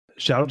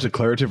Shout out to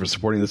Claritin for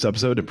supporting this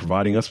episode and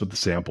providing us with the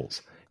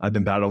samples. I've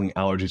been battling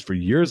allergies for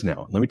years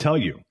now. Let me tell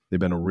you, they've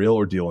been a real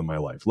ordeal in my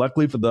life.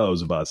 Luckily for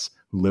those of us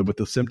who live with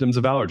the symptoms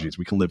of allergies,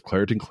 we can live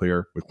Claritin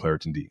Clear with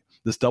Claritin D.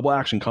 This double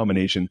action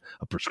combination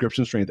of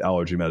prescription strength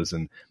allergy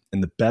medicine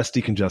and the best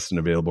decongestant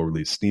available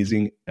relieves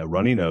sneezing, a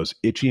runny nose,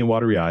 itchy and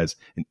watery eyes,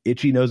 an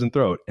itchy nose and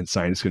throat, and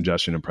sinus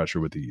congestion and pressure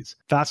with ease.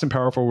 Fast and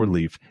powerful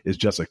relief is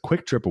just a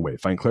quick trip away.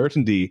 Find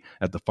Claritin D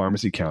at the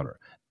pharmacy counter.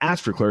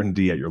 Ask for Claritin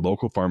D at your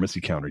local pharmacy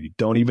counter. You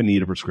don't even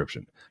need a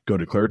prescription. Go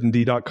to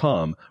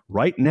ClaritinD.com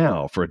right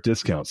now for a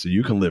discount so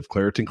you can live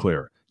Claritin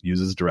Clear. Use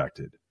as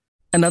directed.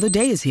 Another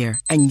day is here,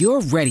 and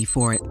you're ready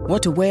for it.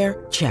 What to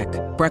wear? Check.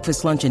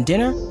 Breakfast, lunch, and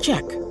dinner?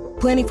 Check.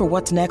 Planning for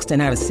what's next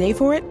and how to save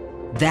for it?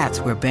 That's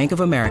where Bank of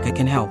America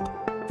can help.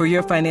 For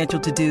your financial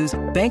to-dos,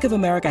 Bank of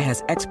America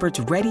has experts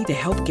ready to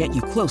help get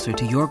you closer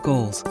to your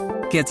goals.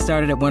 Get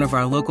started at one of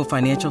our local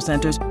financial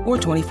centers or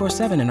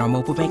 24/7 in our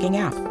mobile banking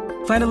app.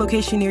 Find a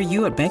location near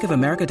you at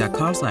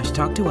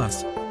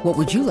bankofamerica.com/talktous. What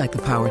would you like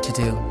the power to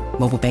do?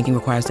 Mobile banking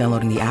requires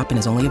downloading the app and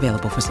is only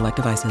available for select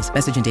devices.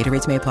 Message and data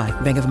rates may apply.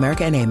 Bank of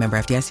America N.A., member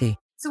FDIC.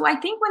 So I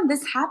think when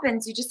this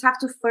happens, you just have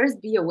to first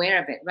be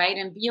aware of it, right?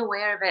 And be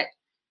aware of it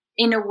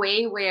in a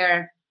way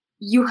where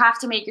you have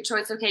to make a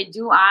choice. Okay,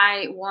 do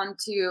I want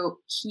to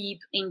keep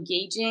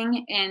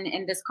engaging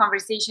in this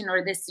conversation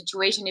or this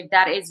situation if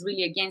that is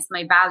really against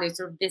my values,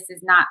 or if this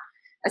is not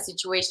a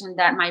situation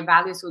that my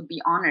values would be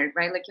honored,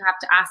 right? Like you have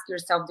to ask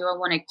yourself, do I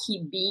want to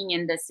keep being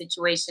in this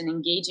situation,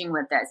 engaging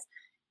with this?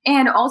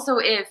 And also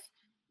if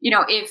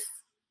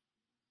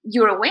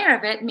you're aware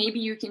of it, maybe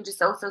you can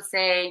just also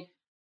say,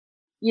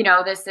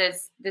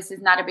 this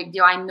is not a big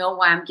deal. I know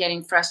why I'm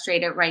getting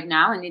frustrated right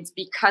now. And it's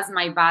because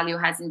my value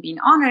hasn't been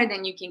honored.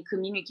 And you can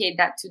communicate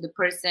that to the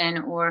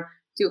person or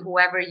to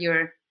whoever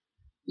you're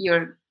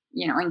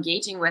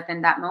engaging with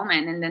in that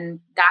moment. And then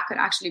that could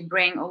actually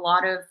bring a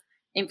lot of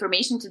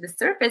information to the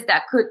surface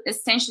that could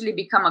essentially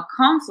become a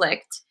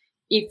conflict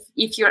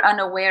if you're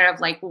unaware of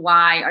like,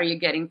 why are you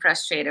getting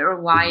frustrated or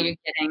why you're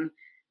getting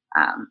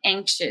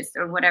anxious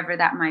or whatever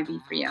that might be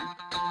for you.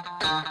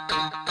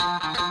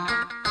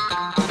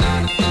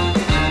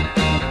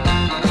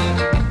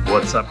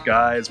 What's up,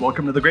 guys?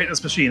 Welcome to The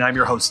Greatness Machine. I'm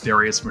your host,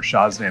 Darius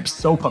Mershazny. I'm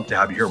so pumped to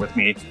have you here with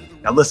me.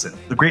 Now listen,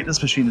 The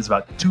Greatness Machine is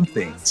about two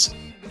things.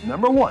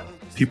 Number one,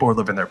 people who are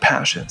living their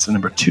passions. And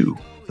number two,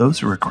 those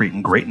who are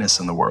creating greatness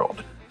in the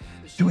world.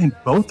 Doing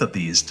both of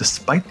these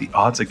despite the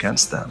odds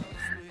against them.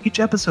 Each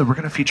episode, we're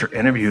going to feature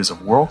interviews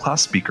of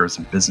world-class speakers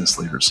and business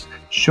leaders,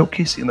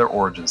 showcasing their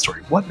origin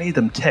story, what made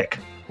them tick,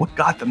 what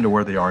got them to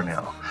where they are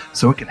now,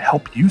 so it can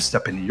help you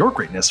step into your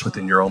greatness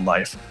within your own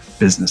life,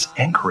 business,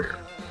 and career.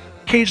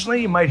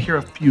 Occasionally, you might hear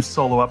a few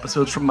solo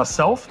episodes from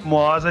myself,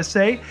 moi, as I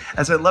say,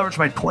 as I leverage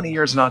my 20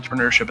 years in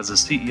entrepreneurship as a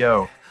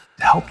CEO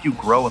to help you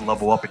grow and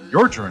level up in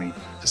your journey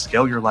to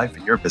scale your life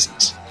and your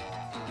business.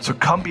 So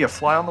come be a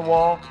fly on the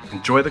wall,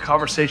 enjoy the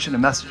conversation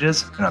and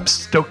messages, and I'm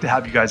stoked to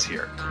have you guys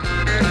here.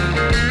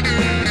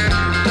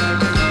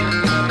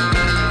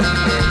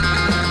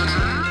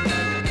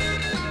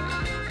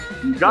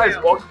 Guys,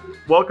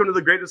 welcome to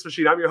The Greatness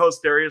Machine. I'm your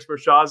host, Darius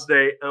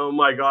Mershazny. Oh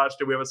my gosh,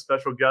 do we have a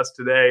special guest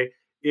today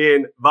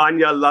in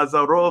Vanya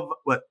Lazarova.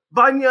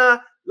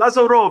 Vanya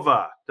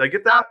Lazarova. Did I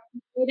get that?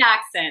 Good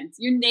accent.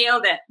 You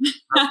nailed it.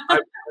 I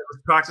was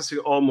practicing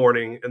all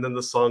morning, and then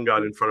the song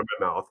got in front of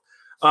my mouth.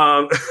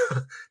 Do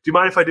you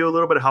mind if I do a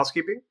little bit of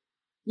housekeeping?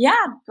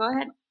 Yeah, go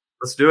ahead.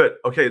 Let's do it.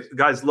 Okay,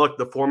 guys, look,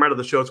 the format of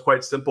the show is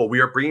quite simple. We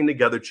are bringing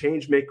together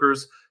change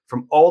makers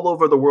from all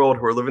over the world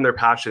who are living their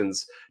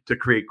passions to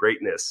create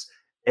greatness.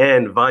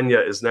 And Vanya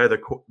is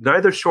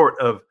neither short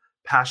of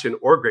passion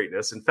or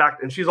greatness. In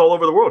fact, and she's all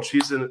over the world.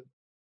 She's in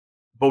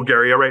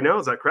Bulgaria right now.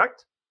 Is that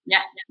correct? Yeah.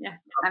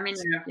 I'm in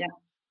Europe. Yeah.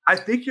 I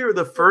think you're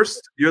the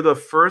first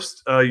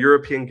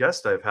European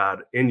guest I've had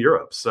in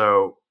Europe.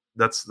 So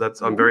that's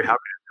I'm very happy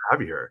to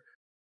have you here.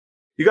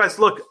 You guys,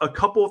 look, a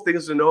couple of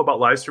things to know about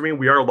live streaming.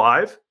 We are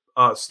live.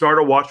 Start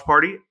a watch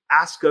party.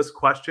 Ask us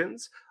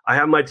questions. I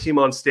have my team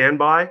on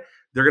standby.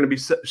 They're going to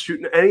be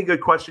shooting any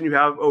good question you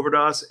have over to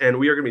us, and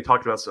we are going to be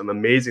talking about some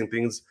amazing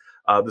things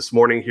this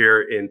morning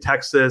here in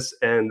Texas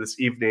and this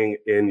evening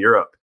in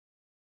Europe.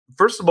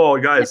 First of all,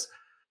 guys,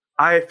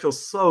 I feel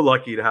so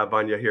lucky to have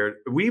Vanya here.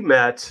 We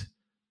met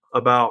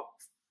about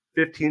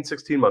 15,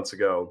 16 months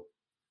ago.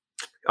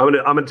 I'm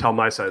gonna tell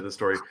my side of the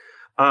story.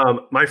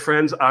 My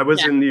friends, I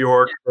was in New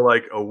York for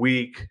like a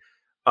week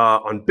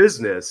on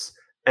business,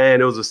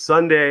 and it was a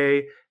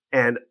Sunday,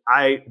 and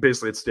I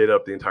basically had stayed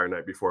up the entire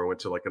night before I went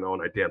to like an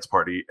all-night dance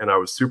party, and I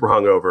was super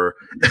hungover.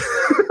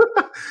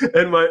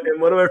 and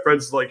one of my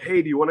friends was like,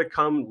 "Hey, do you want to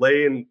come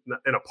lay in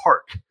a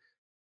park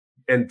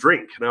and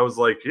drink?" And I was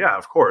like, "Yeah,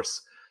 of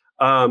course."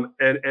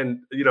 And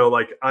you know,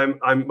 like I'm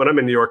when I'm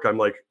in New York, I'm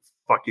like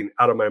fucking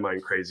out of my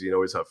mind crazy and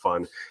always have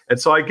fun. And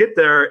so I get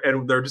there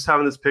and they're just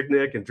having this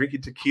picnic and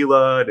drinking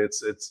tequila, and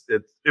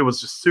it was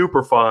just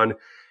super fun.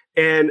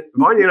 And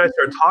Vanya and I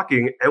started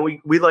talking, and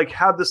we like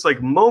had this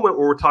like moment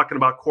where we're talking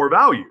about core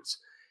values.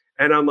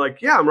 And I'm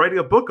like, yeah, I'm writing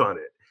a book on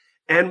it.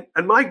 And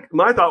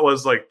my thought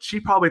was like, she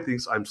probably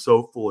thinks I'm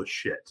so full of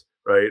shit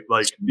right?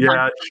 Like,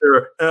 yeah,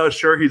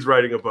 sure, he's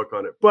writing a book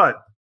on it,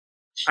 but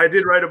I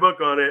did write a book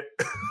on it.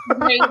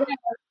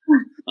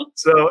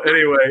 So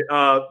anyway,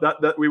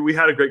 we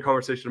had a great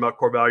conversation about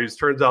core values.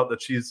 Turns out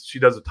that she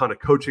does a ton of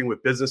coaching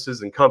with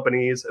businesses and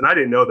companies, and I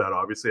didn't know that.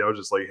 Obviously, I was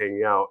just like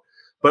hanging out.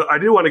 But I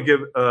do want to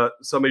give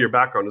some of your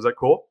background. Is that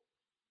cool?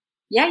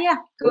 Yeah.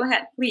 Go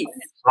ahead, please.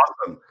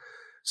 Awesome.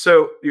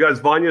 So you guys,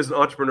 Vanya is an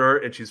entrepreneur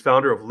and she's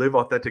founder of Live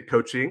Authentic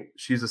Coaching.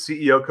 She's a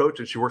CEO coach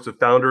and she works with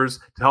founders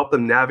to help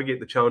them navigate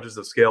the challenges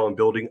of scale and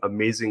building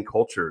amazing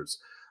cultures.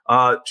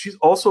 She's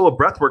also a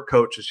breathwork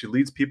coach and she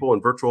leads people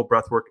in virtual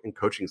breathwork and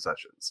coaching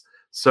sessions.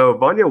 So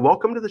Vanya,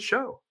 welcome to the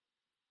show.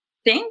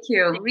 Thank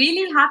you.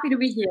 Really happy to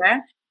be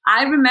here.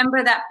 I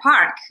remember that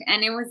park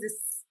and it was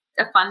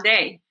a fun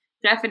day.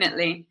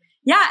 Definitely.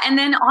 Yeah. And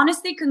then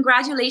honestly,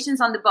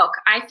 congratulations on the book.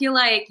 I feel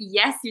like,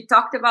 yes, you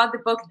talked about the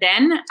book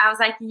then. I was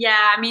like,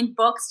 yeah, I mean,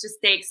 books just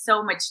take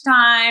so much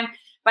time.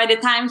 By the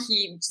time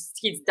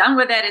he's done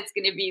with it, it's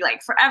going to be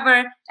like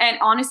forever. And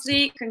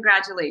honestly,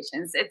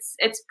 congratulations.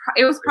 It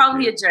was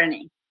probably a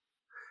journey.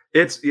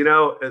 It's,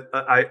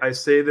 I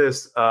say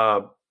this,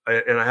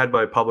 and I had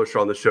my publisher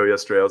on the show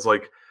yesterday. I was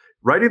like,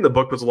 writing the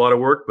book was a lot of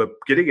work, but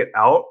getting it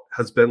out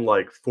has been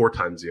like 4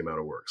 times the amount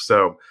of work.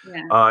 So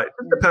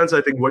it depends,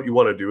 I think, what you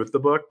want to do with the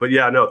book. But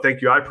yeah, no,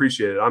 thank you. I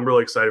appreciate it. I'm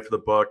really excited for the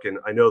book. And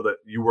I know that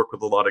you work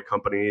with a lot of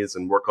companies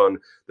and work on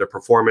their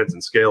performance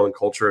and scale and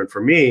culture. And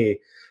for me,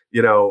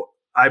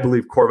 I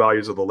believe core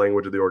values are the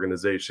language of the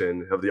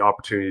organization, have the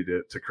opportunity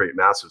to create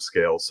massive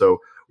scale. So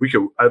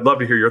I'd love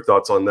to hear your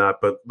thoughts on that.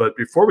 But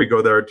before we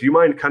go there, do you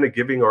mind kind of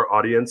giving our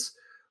audience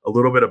a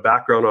little bit of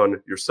background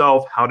on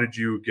yourself? How did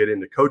you get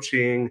into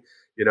coaching?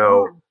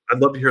 I'd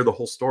love to hear the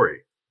whole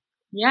story.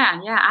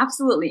 Yeah,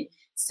 absolutely.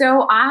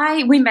 So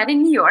we met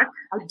in New York.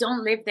 I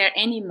don't live there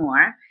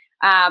anymore,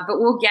 but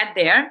we'll get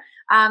there.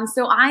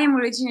 So I am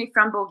originally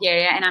from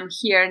Bulgaria and I'm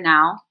here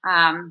now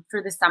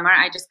for the summer.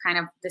 I just kind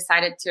of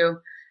decided to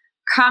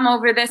come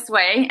over this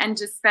way and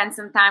just spend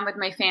some time with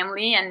my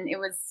family. And it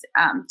was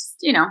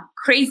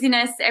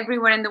craziness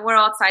everywhere in the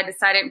world. So I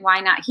decided, why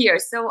not here?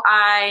 So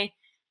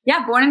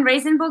born and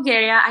raised in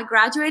Bulgaria. I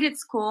graduated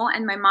school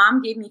and my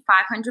mom gave me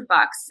 $500.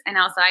 And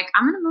I was like,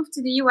 I'm going to move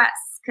to the US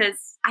because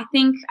I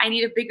think I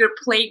need a bigger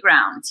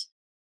playground.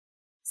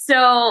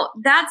 So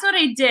that's what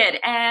I did.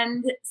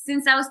 And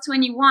since I was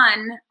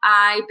 21,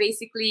 I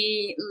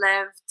basically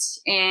lived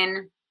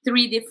in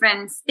 3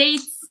 different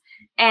states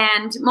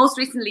and most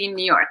recently in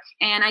New York.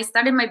 And I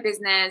started my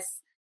business,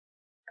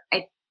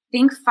 I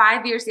think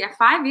 5 years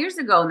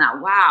ago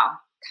now. Wow.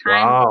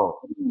 Time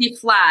really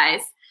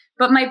flies.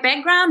 But my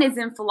background is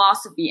in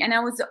philosophy, and I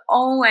was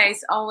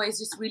always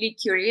just really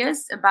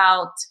curious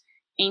about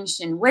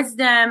ancient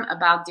wisdom,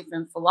 about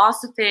different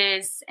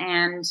philosophies,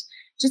 and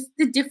just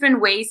the different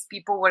ways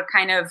people were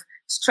kind of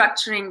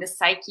structuring the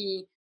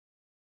psyche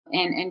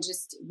and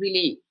just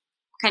really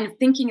kind of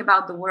thinking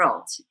about the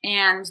world.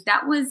 And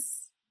that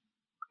was,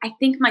 I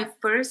think, my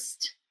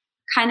first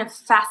kind of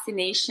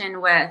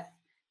fascination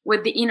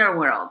with the inner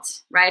world,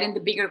 right? And the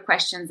bigger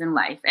questions in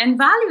life and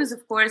values,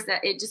 of course,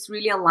 that it just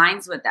really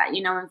aligns with that.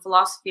 In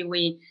philosophy,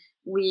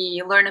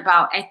 we learn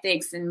about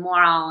ethics and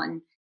moral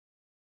and,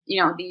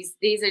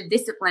 these are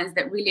disciplines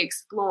that really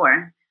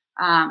explore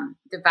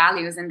the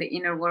values and the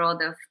inner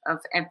world of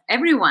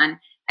everyone.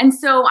 And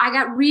so I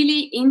got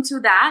really into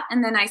that.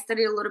 And then I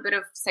studied a little bit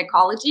of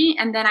psychology.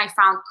 And then I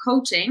found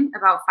coaching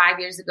about 5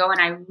 years ago and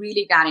I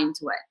really got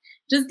into it.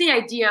 Just the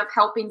idea of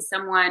helping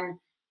someone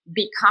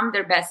become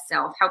their best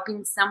self,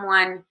 helping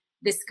someone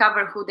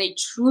discover who they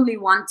truly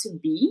want to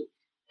be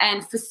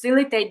and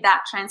facilitate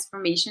that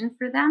transformation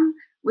for them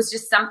was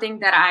just something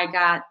that I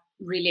got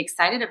really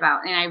excited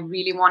about. And I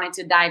really wanted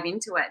to dive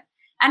into it.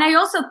 And I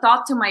also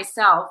thought to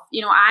myself,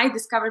 I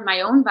discovered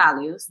my own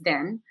values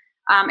then.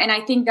 And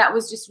I think that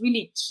was just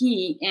really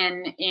key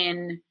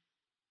in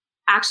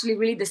actually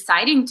really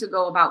deciding to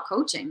go about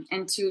coaching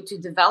and to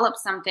develop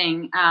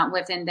something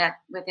within that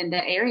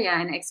area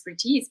and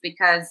expertise,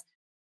 because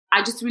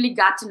I just really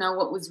got to know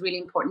what was really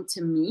important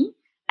to me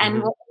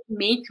and what would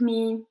make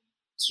me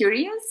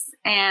curious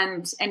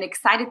and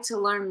excited to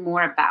learn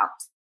more about.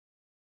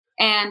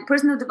 And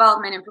personal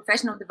development and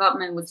professional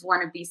development was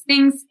one of these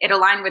things. It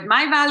aligned with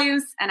my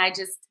values, and I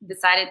just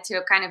decided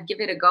to kind of give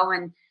it a go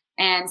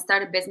and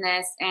start a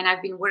business. And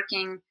I've been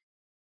working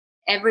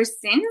ever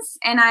since.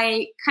 And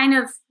I kind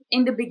of,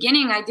 in the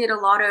beginning, I did a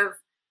lot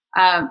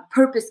of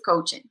purpose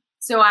coaching.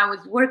 So I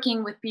was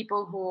working with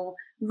people who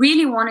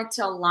really wanted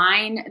to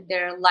align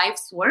their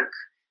life's work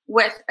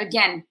with,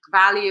 again,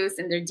 values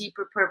and their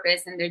deeper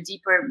purpose and their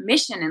deeper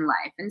mission in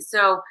life. And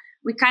so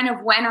we kind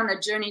of went on a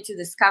journey to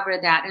discover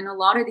that. And a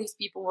lot of these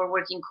people were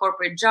working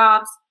corporate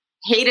jobs,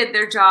 hated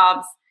their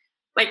jobs.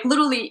 Like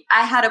literally,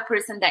 I had a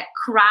person that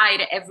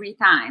cried every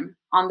time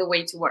on the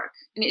way to work.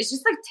 And it's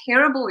just like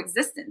terrible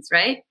existence,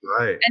 right?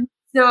 Right. And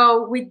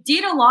so we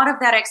did a lot of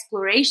that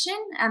exploration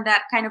and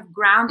that kind of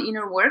ground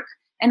inner work.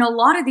 And a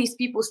lot of these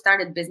people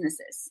started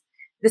businesses,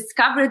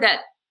 discovered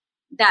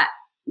that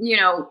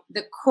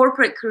the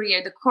corporate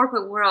career, the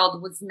corporate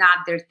world was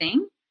not their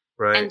thing.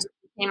 Right. And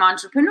became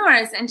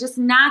entrepreneurs, and just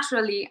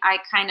naturally I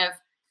kind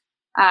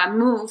of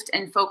moved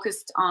and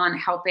focused on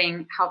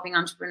helping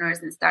entrepreneurs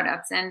and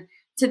startups. And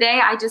today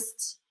I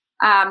just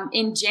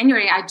in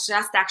January I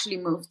just actually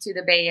moved to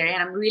the Bay Area,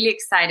 and I'm really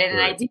excited. Right.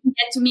 And I didn't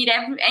get to meet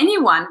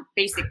anyone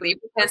basically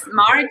because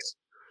March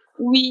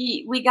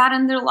we got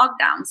under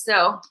lockdown.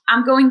 So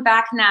I'm going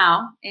back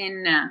now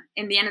in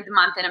the end of the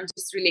month, and I'm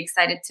just really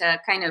excited to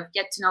kind of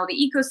get to know the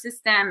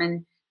ecosystem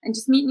and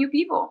just meet new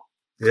people.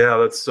 Yeah,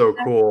 that's so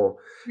cool.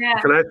 Yeah.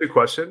 Can I ask you a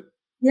question?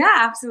 Yeah,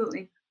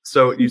 absolutely.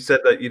 So you said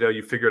that,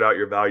 you figured out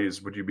your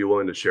values. Would you be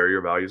willing to share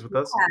your values with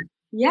us?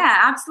 Yeah,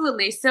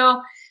 absolutely.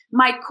 So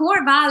my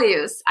core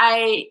values,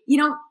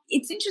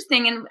 it's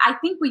interesting. And I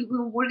think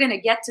we're going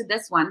to get to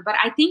this one, but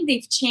I think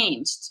they've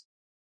changed.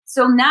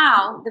 So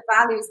now the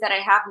values that I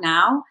have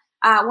now,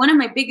 one of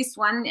my biggest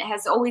one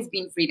has always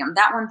been freedom.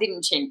 That one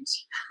didn't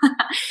change.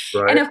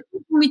 Right. And of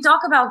course, when we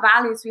talk about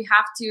values, we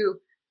have to,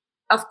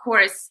 of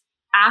course,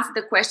 ask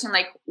the question,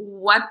 like,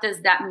 what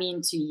does that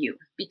mean to you?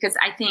 Because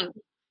I think,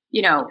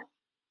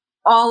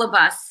 all of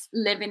us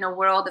live in a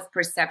world of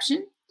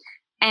perception,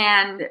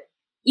 and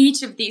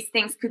each of these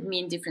things could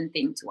mean different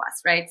things to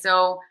us, right?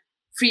 So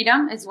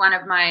freedom is one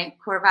of my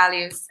core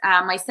values.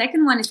 My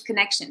second one is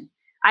connection.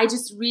 I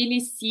just really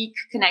seek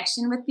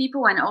connection with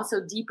people, and also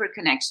deeper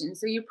connection.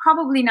 So you're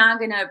probably not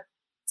going to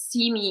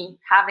see me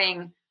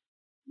having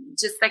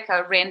just like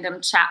a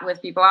random chat with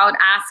people. I would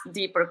ask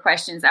deeper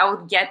questions. I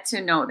would get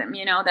to know them.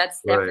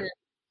 That's definitely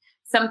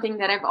something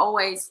that I've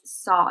always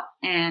sought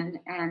and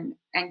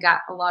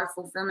got a lot of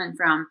fulfillment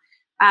from.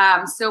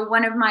 So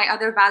one of my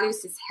other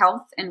values is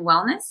health and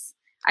wellness.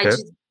 I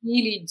just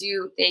really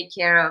do take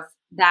care of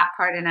that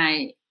part. And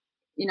I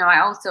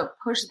also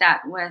push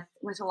that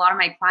with a lot of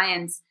my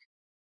clients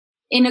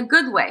in a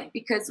good way,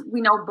 because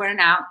we know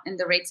burnout and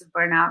the rates of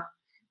burnout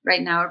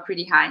right now are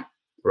pretty high.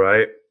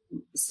 Right.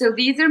 So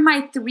these are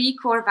my 3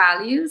 core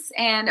values.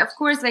 And of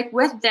course, like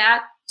with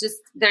that, just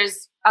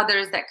there's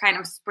others that kind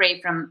of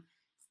spray from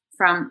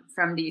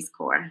these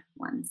core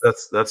ones.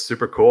 That's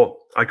super cool.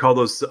 I call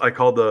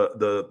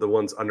the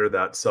ones under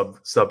that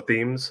sub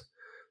themes.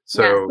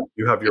 So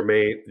you have your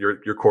main,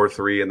 your core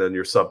 3, and then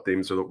your sub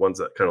themes are the ones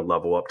that kind of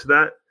level up to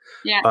that.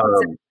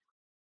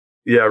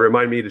 Yeah.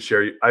 Remind me to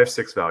share. I have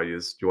 6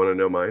 values. Do you want to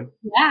know mine?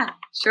 Yeah,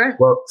 sure.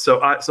 Well, so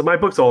my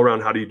book's all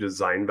around how do you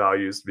design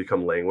values to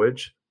become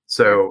language.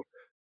 So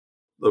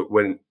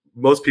when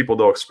most people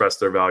don't express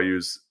their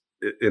values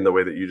in the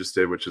way that you just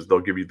did, which is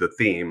they'll give you the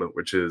theme,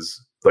 which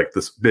is like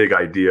this big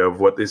idea of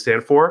what they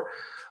stand for.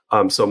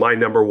 So my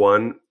number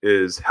 1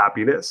 is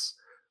happiness,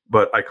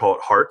 but I call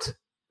it heart,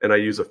 and I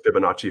use a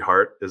Fibonacci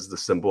heart as the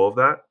symbol of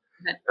that.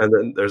 And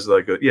then there's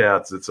like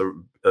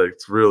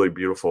it's really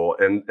beautiful.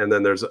 And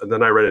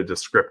then I read a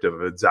descriptive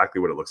of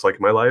exactly what it looks like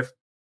in my life.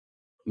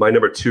 My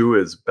number 2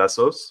 is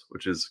besos,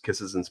 which is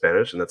kisses in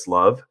Spanish, and that's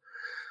love.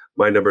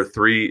 My number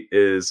 3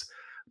 is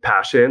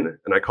passion,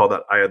 and I call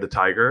that eye of the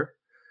tiger.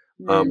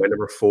 My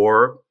number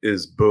 4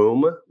 is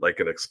boom, like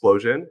an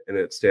explosion, and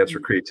it stands for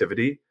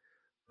creativity.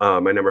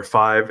 My number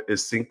 5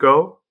 is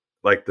cinco,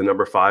 like the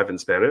number 5 in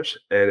Spanish,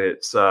 and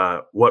it's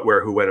what,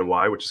 where, who, when, and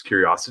why, which is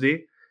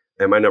curiosity.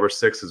 And my number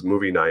 6 is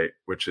movie night,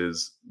 which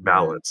is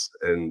balance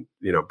and,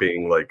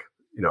 being like,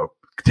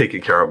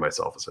 taking care of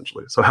myself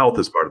essentially. So health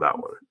is part of that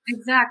one.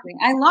 Exactly.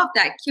 I love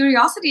that.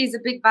 Curiosity is a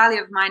big value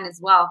of mine as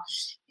well.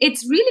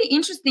 It's really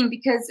interesting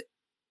because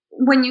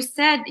when you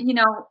said,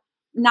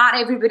 not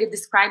everybody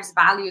describes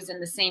values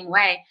in the same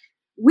way,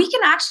 we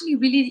can actually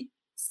really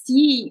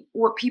see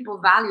what people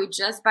value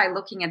just by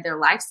looking at their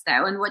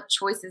lifestyle and what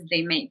choices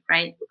they make,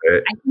 right?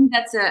 Okay.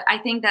 I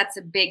think that's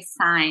a big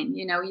sign.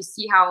 You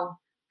see how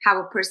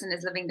a person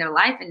is living their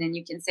life, and then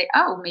you can say,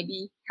 oh,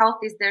 maybe health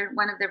is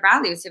one of their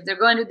values. If they're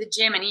going to the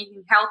gym and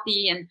eating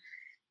healthy, and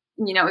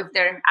if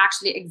they're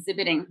actually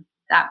exhibiting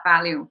that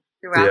value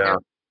throughout their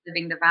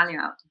living the value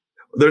out.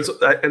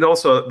 And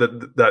also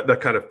that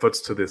kind of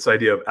foots to this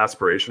idea of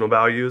aspirational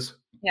values,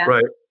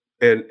 right?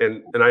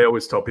 And I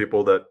always tell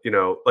people that,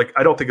 like,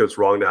 I don't think it's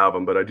wrong to have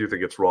them, but I do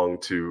think it's wrong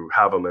to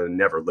have them and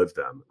never live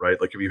them, right?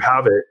 Like if you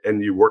have it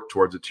and you work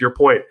towards it, to your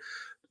point,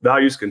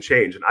 values can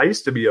change. And I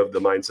used to be of the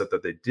mindset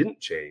that they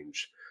didn't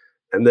change.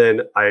 And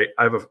then I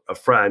have a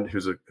friend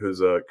who's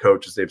a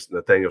coach. His name's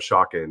Nathaniel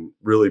Shawkin,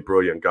 really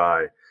brilliant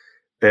guy.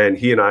 And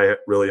he and I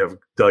really have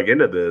dug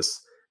into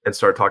this and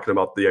started talking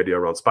about the idea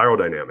around spiral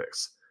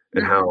dynamics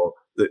and how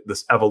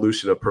this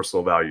evolution of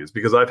personal values.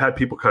 Because I've had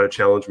people kind of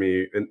challenge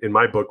me in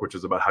my book, which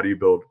is about how do you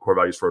build core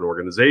values for an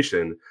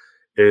organization,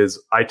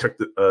 is I took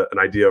an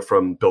idea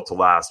from Built to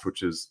Last,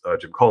 which is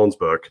Jim Collins'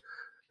 book,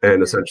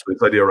 and essentially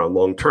this idea around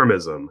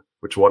long-termism,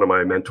 which one of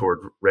my mentored,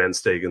 Rand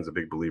Stagen's a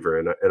big believer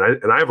in.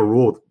 And I have a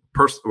rule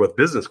with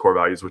business core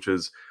values, which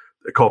is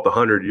they call it the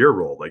 100-year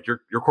rule. Like your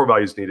core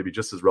values need to be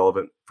just as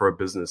relevant for a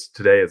business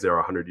today as they are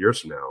 100 years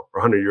from now,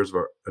 or 100 years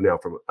from now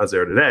as they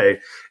are today.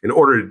 In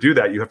order to do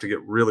that, you have to get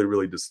really,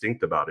 really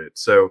distinct about it.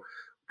 So,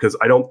 because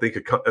I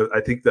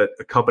think that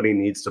a company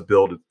needs to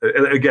build,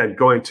 and again,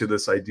 going to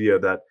this idea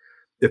that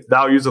if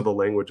values are the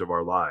language of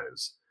our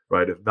lives,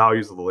 right? If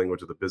values are the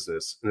language of the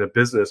business, in a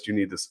business, you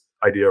need this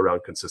idea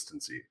around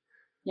consistency.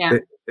 Yeah.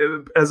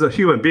 As a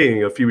human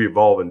being, if you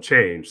evolve and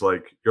change,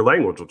 like your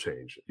language will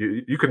change.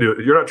 You can do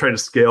it. You're not trying to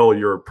scale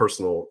your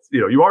personal,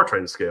 you are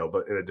trying to scale,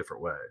 but in a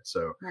different way.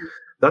 So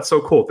that's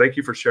so cool. Thank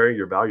you for sharing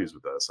your values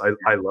with us. I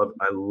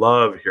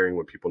love hearing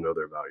when people know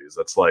their values.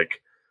 That's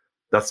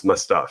my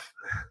stuff.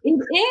 It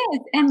is.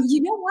 And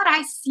you know what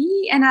I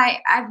see? And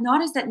I've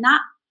noticed that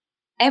not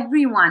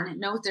everyone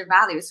knows their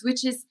values,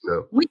 which is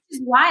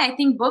why I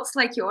think books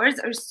like yours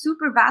are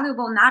super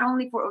valuable, not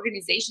only for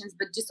organizations,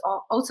 but just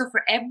also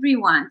for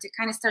everyone to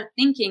kind of start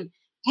thinking,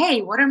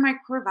 hey, what are my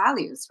core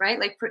values, right?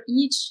 Like for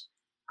each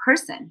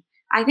person.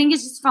 I think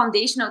it's just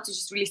foundational to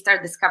just really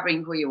start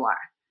discovering who you are.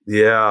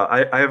 Yeah,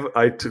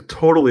 I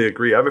totally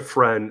agree. I have a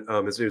friend,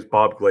 his name is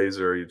Bob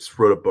Glazer. He just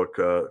wrote a book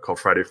called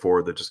Friday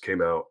Forward that just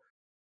came out.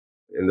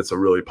 And it's a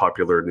really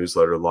popular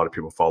newsletter a lot of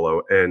people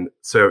follow. And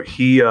so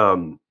he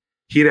and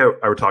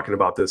I were talking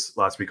about this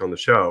last week on the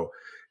show,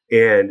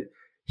 and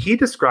he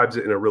describes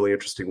it in a really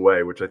interesting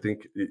way, which I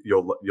think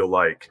you'll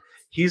like.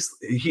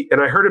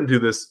 And I heard him do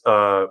this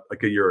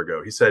like a year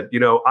ago. He said,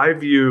 I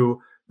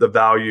view the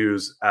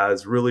values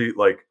as really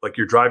like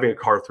you're driving a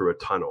car through a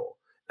tunnel,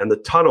 and the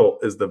tunnel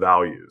is the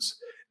values.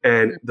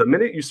 And the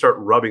minute you start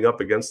rubbing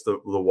up against the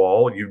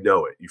wall, you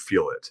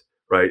feel it,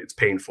 right? It's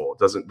painful.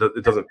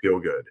 It doesn't feel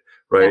good,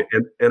 right?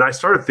 Yeah. And I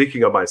started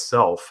thinking of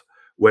myself.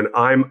 When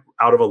I'm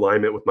out of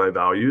alignment with my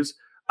values,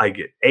 I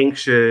get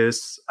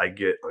anxious, I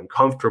get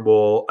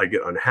uncomfortable, I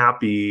get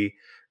unhappy.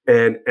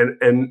 And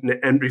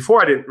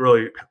before I didn't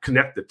really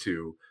connect the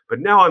two, but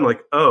now I'm like,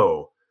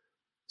 oh,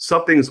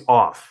 something's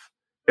off.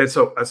 And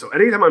so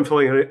anytime I'm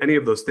feeling any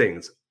of those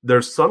things,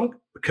 there's some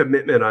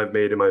commitment I've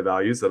made in my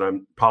values that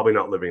I'm probably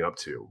not living up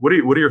to. What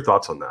are your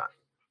thoughts on that?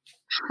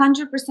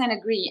 100%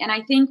 agree. And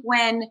I think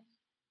when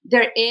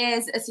there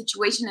is a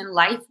situation in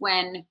life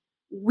when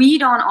we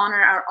don't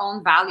honor our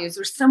own values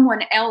or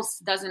someone else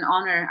doesn't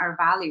honor our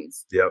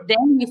values,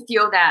 then we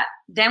feel that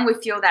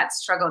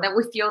struggle, that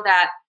we feel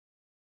that,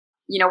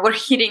 we're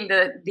hitting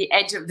the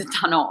edge of the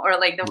tunnel or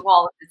like the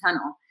wall of the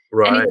tunnel.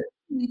 Right. And it's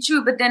really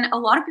true. But then a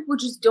lot of people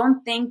just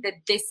don't think that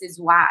this is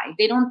why.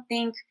 They don't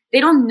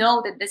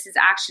know that this is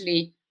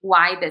actually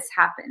why this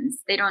happens.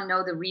 They don't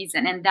know the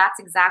reason. And that's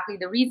exactly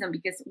the reason,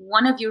 because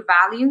one of your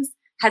values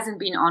hasn't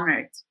been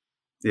honored.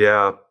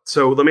 Yeah.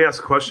 So let me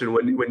ask a question.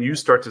 When you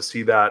start to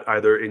see that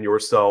either in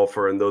yourself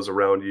or in those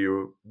around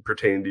you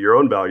pertaining to your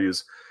own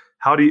values,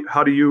 how do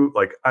you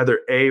like either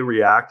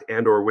react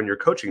and or when you're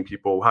coaching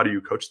people, how do you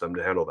coach them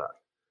to handle that?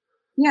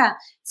 Yeah.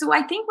 So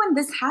I think when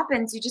this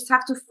happens, you just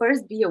have to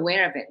first be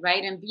aware of it,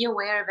 right? And be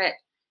aware of it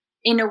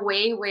in a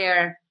way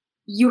where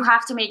you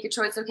have to make a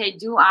choice. Okay,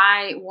 do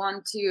I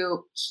want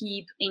to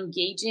keep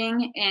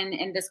engaging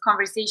in this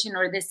conversation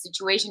or this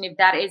situation if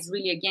that is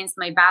really against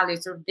my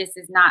values, or if this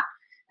is not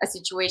a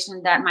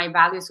situation that my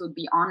values would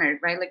be honored,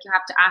 right? Like you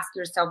have to ask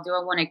yourself, do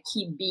I want to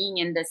keep being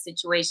in this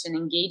situation,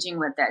 engaging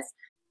with this?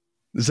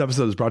 This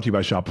episode is brought to you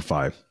by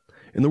Shopify.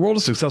 In the world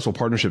of successful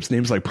partnerships,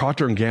 names like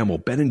Procter & Gamble,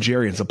 Ben &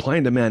 Jerry, and Supply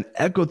and Demand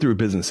echo through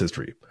business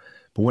history.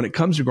 But when it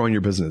comes to growing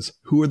your business,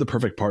 who are the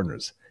perfect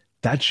partners?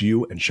 That's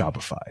you and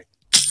Shopify.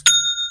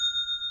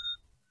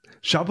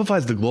 Shopify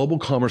is the global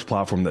commerce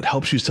platform that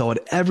helps you sell at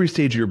every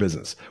stage of your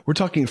business. We're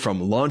talking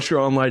from launch your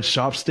online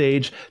shop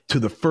stage to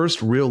the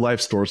first real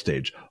life store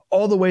stage,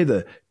 all the way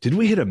to, did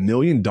we hit $1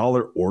 million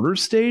order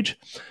stage?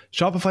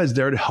 Shopify is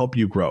there to help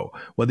you grow.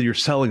 Whether you're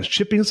selling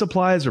shipping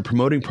supplies or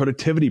promoting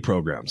productivity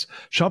programs,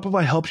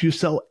 Shopify helps you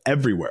sell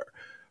everywhere.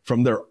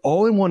 From their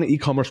all-in-one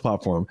e-commerce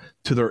platform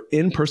to their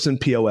in-person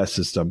POS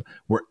system,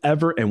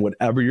 wherever and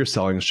whatever you're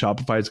selling,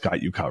 Shopify's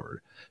got you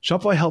covered.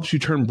 Shopify helps you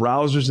turn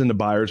browsers into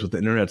buyers with the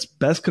internet's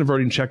best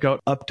converting checkout,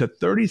 up to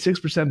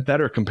 36%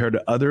 better compared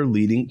to other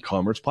leading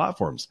commerce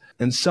platforms.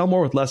 And sell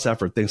more with less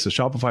effort thanks to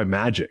Shopify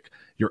Magic,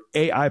 your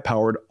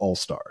AI-powered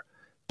all-star.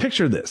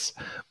 Picture this,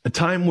 a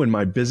time when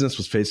my business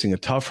was facing a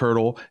tough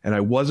hurdle and I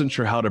wasn't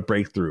sure how to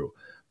break through.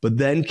 But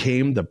then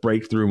came the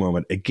breakthrough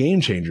moment, a game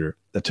changer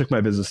that took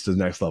my business to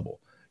the next level.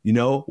 You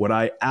know, what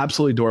I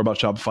absolutely adore about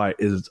Shopify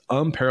is its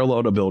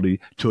unparalleled ability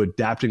to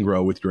adapt and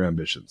grow with your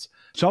ambitions.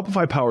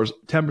 Shopify powers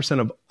 10%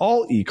 of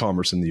all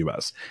e-commerce in the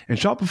US, and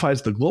Shopify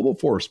is the global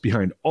force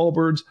behind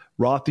Allbirds,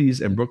 Rothy's,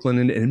 and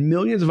Brooklinen, and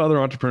millions of other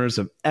entrepreneurs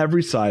of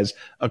every size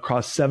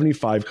across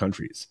 75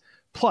 countries.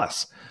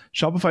 Plus,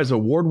 Shopify's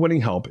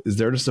award-winning help is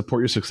there to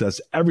support your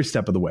success every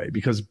step of the way,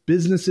 because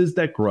businesses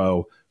that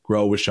grow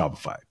with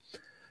Shopify.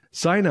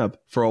 Sign up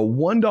for a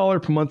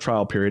 $1 per month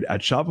trial period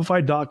at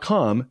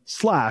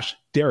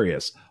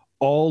shopify.com/Darius,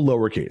 all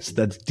lowercase.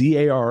 That's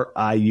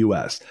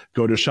DARIUS.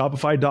 Go to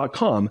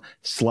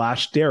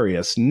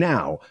shopify.com/Darius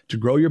now to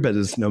grow your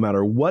business no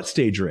matter what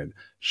stage you're in.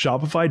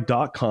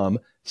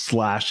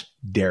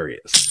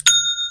 Shopify.com/Darius.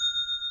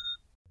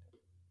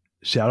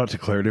 Shout out to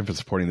Claritin for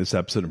supporting this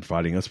episode and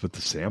providing us with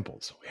the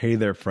samples. Hey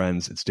there,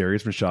 friends. It's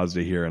Darius from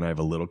Shazda here, and I have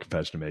a little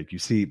confession to make. You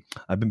see,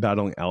 I've been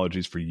battling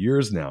allergies for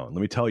years now, and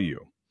let me tell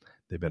you,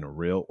 they've been a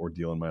real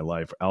ordeal in my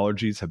life.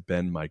 Allergies have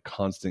been my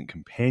constant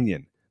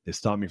companion. They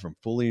stopped me from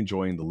fully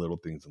enjoying the little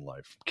things in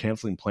life, from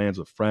canceling plans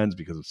with friends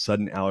because of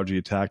sudden allergy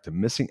attack to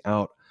missing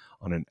out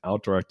on an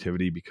outdoor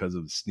activity because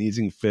of the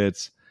sneezing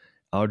fits.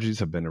 Allergies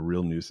have been a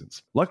real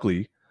nuisance.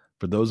 Luckily,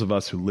 for those of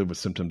us who live with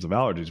symptoms of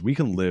allergies, we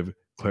can live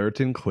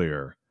Claritin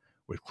Clear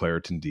with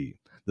Claritin D.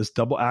 This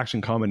double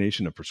action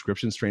combination of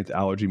prescription strength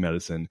allergy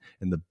medicine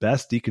and the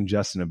best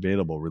decongestant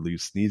available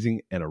relieves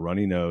sneezing and a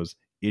runny nose,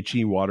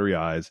 itchy, watery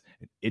eyes,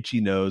 an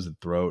itchy nose and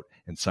throat,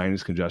 and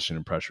sinus congestion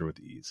and pressure with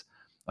ease.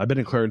 I've been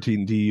a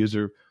Claritin D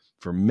user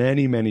for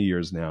many, many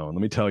years now, and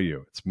let me tell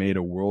you, it's made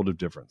a world of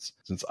difference.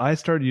 Since I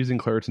started using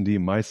Claritin D,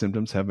 my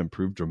symptoms have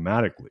improved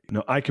dramatically.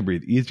 Now I can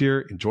breathe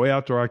easier, enjoy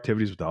outdoor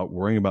activities without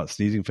worrying about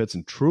sneezing fits,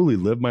 and truly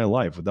live my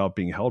life without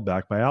being held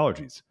back by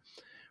allergies.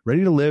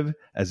 Ready to live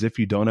as if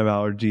you don't have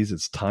allergies?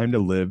 It's time to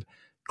live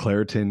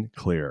Claritin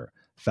Clear.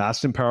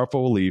 Fast and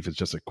powerful relief is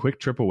just a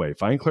quick trip away.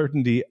 Find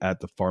Claritin D at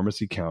the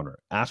pharmacy counter.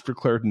 Ask for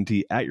Claritin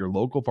D at your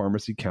local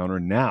pharmacy counter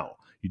now.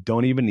 You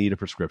don't even need a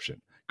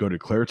prescription. Go to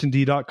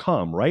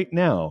ClaritinD.com right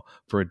now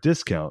for a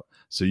discount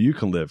so you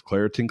can live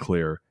Claritin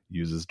Clear.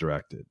 Use as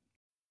directed.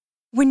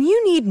 When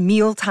you need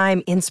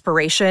mealtime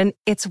inspiration,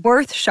 it's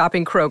worth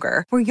shopping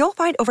Kroger, where you'll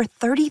find over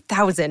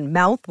 30,000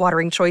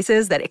 mouth-watering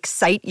choices that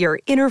excite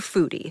your inner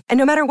foodie. And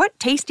no matter what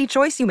tasty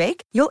choice you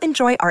make, you'll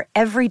enjoy our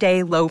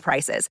everyday low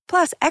prices,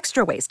 plus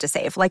extra ways to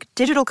save, like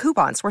digital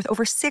coupons worth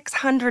over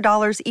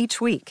 $600 each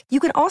week. You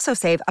can also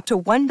save up to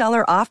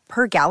 $1 off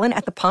per gallon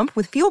at the pump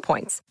with fuel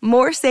points.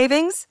 More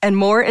savings and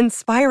more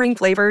inspiring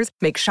flavors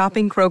make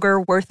shopping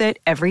Kroger worth it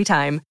every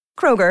time.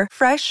 Kroger,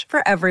 fresh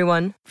for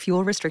everyone.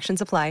 Fuel restrictions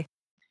apply.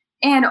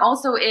 And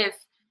also if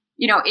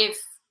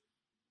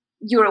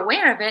you're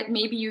aware of it,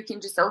 maybe you can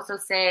just also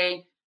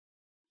say,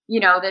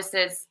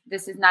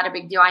 this is not a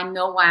big deal. I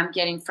know why I'm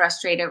getting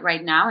frustrated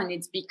right now, and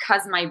it's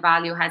because my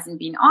value hasn't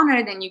been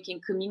honored. And you can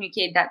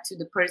communicate that to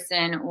the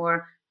person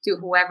or to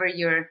whoever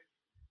you're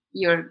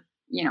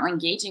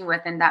engaging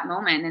with in that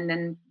moment. And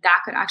then that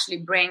could actually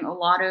bring a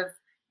lot of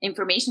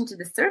information to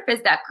the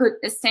surface that could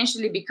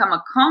essentially become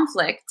a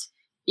conflict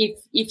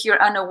if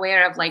you're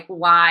unaware of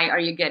why are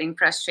you getting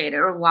frustrated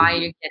or why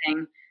you're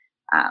getting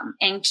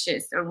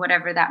anxious or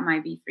whatever that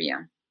might be for you.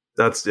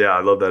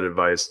 I love that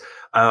advice.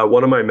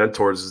 One of my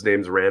mentors, his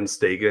name's Rand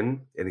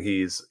Stagen, and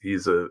he's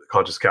a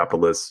conscious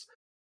capitalist.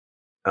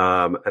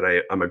 And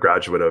I'm a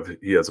graduate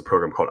he has a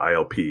program called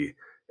ILP.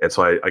 And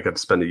so I got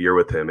to spend a year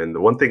with him. And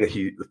the one thing that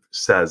he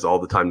says all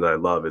the time that I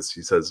love is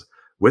he says,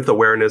 with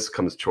awareness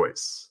comes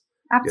choice.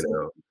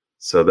 Absolutely.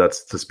 So that's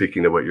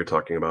speaking to what you're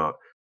talking about.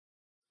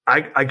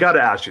 I got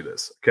to ask you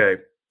this.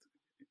 Okay.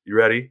 You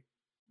ready?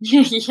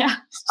 Yeah.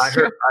 I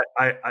heard,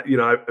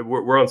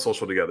 we're on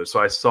social together.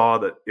 So I saw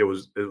that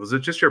was it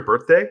just your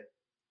birthday?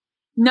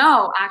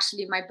 No,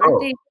 actually my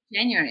birthday is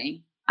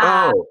January.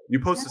 You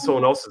posted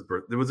someone else's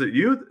birthday. Was it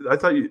you? I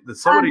thought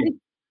somebody.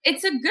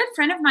 It's a good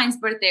friend of mine's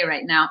birthday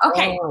right now.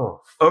 Okay.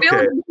 Oh,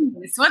 okay.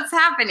 What's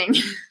happening?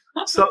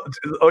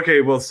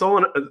 Well,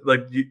 someone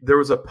there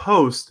was a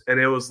post and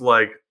it was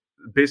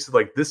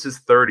basically this is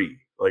 30.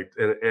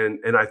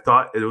 And I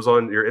thought it was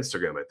on your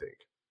Instagram, I think.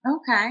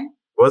 Okay.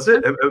 Was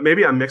it?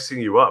 Maybe I'm mixing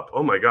you up.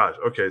 Oh my gosh.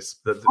 Okay.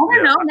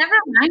 No, never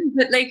mind.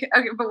 But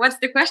but what's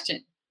the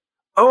question?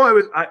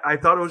 Oh, I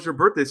thought it was your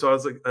birthday. So I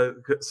was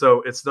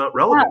so it's not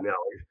relevant now.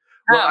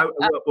 Well,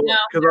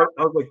 because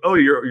I was oh,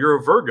 you're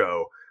a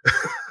Virgo.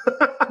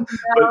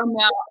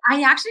 No.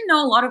 I actually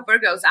know a lot of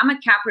Virgos. I'm a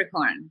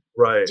Capricorn.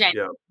 Right.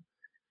 January.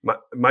 Yeah.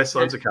 My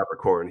son's a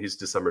Capricorn. He's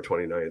December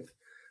 29th.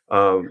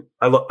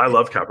 I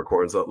love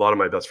Capricorns. A lot of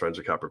my best friends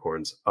are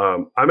Capricorns.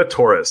 I'm a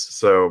Taurus,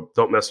 so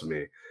don't mess with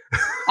me.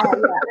 Oh,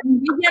 yeah.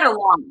 We get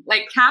along.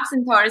 Caps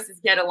and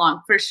Tauruses get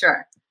along for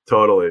sure.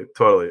 Totally.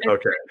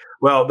 Okay.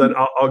 Well, then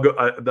I'll go.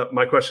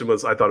 My question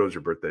was, I thought it was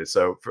your birthday,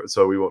 so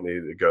we won't need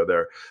to go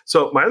there.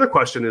 So my other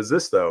question is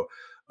this though.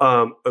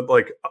 I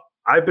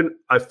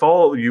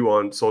follow you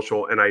on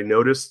social, and I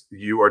noticed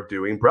you are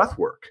doing breath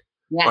work.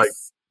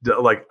 Yes.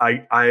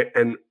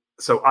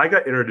 So I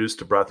got introduced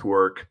to breath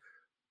work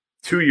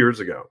 2 years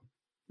ago.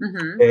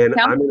 Mm-hmm.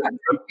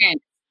 And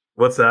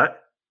what's that?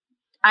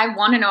 I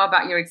want to know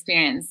about your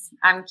experience.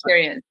 I'm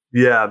curious.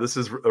 Yeah, this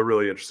is a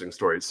really interesting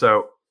story.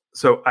 So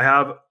I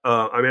have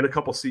I'm in a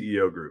couple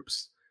CEO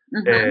groups,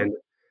 mm-hmm.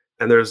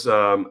 and there's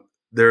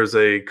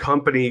a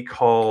company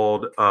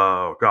called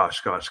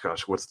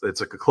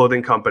it's like a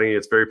clothing company.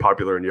 It's very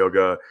popular in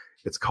yoga.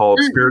 It's called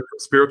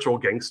Spiritual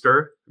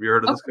Gangster. Have you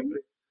heard of this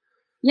company?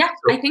 Yeah,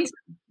 so, I think so.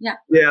 Yeah.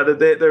 Yeah,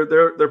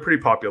 they're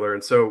pretty popular.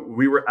 And so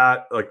we were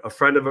at they're a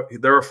friend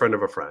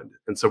of a friend.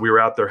 And so we were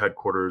at their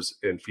headquarters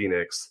in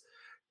Phoenix,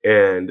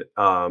 and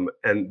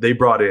they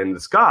brought in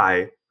this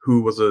guy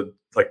who was a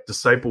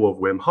disciple of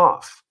Wim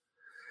Hof.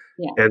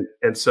 Yeah.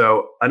 And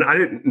so I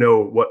didn't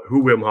know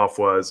who Wim Hof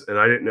was, and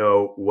I didn't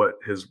know what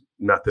his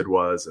method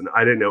was, and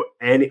I didn't know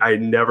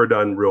I'd never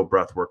done real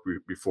breath work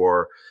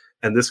before.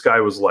 And this guy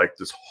was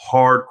this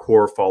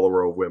hardcore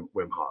follower of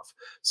Wim Hof.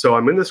 So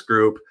I'm in this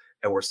group,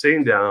 and we're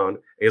sitting down, and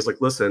he's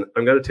like, listen,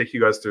 I'm going to take you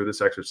guys through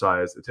this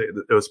exercise.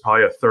 It was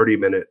probably a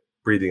 30-minute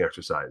breathing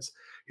exercise.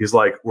 He's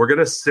like, we're going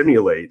to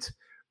simulate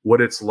what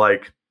it's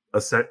like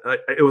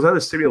it was either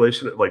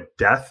simulation of like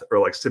death or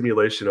like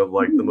simulation of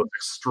like the most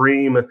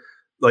extreme,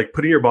 like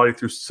putting your body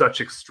through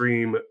such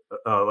extreme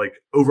like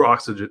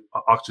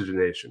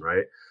oxygenation,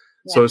 right?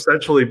 Yeah. So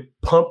essentially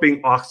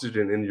pumping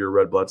oxygen into your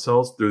red blood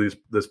cells through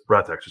this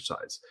breath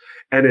exercise,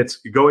 and it's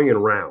going in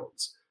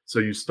rounds. So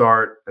you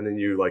start and then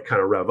you like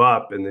kind of rev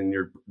up, and then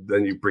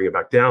you bring it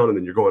back down, and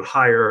then you're going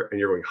higher and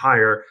you're going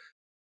higher.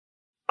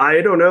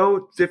 I don't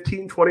know,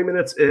 15, 20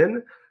 minutes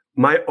in,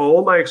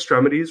 all my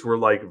extremities were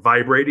like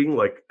vibrating,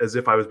 like as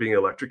if I was being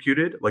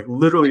electrocuted. Like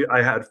literally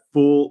I had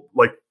full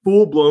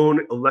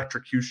blown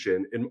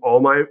electrocution in all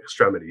my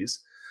extremities.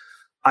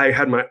 I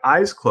had my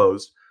eyes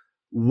closed.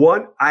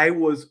 I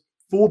was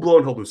full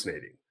blown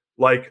hallucinating,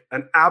 like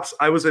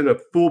I was in a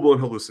full blown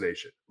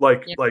hallucination.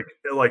 It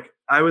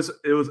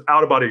was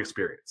out of body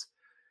experience.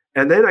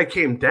 And then I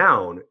came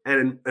down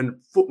and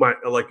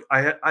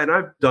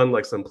I've done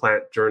like some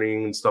plant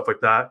journeying and stuff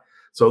like that.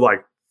 So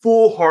like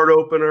full heart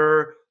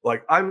opener,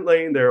 like I'm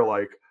laying there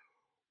like,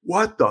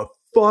 what the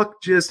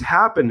fuck just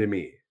happened to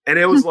me? And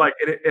it was like,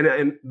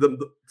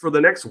 for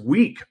the next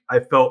week, I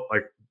felt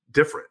like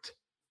different.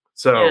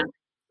 So yeah.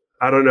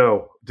 I don't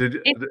know. Is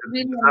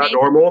that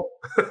normal?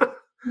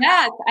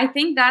 Yeah, I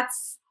think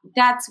that's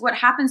what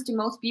happens to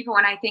most people.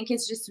 And I think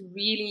it's just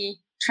really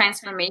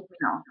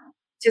transformational,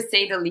 to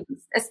say the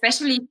least,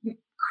 especially if you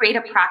create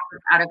a practice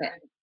out of it.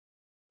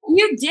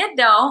 You did,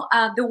 though.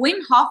 The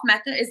Wim Hof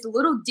method is a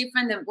little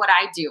different than what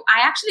I do.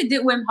 I actually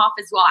did Wim Hof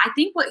as well. I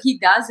think what he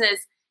does is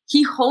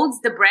he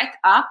holds the breath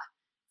up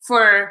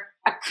for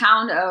a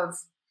count of,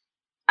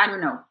 I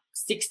don't know,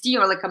 60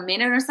 or like a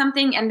minute or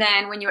something. And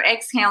then when you're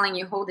exhaling,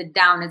 you hold it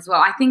down as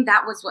well. I think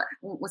that was what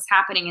was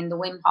happening in the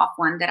Wim Hof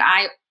one that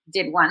I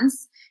did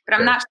once, but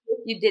I'm not sure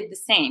if you did the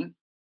same.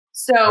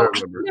 So I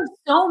think there's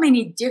so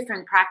many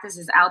different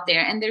practices out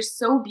there, and they're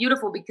so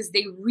beautiful because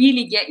they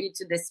really get you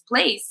to this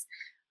place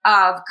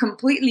of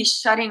completely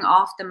shutting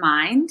off the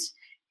mind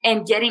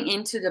and getting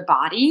into the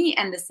body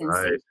and the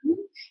sensation. Right.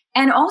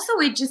 And also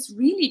it just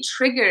really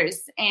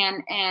triggers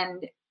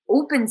and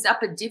opens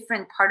up a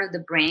different part of the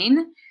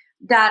brain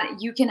that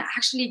you can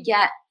actually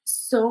get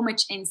so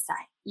much insight.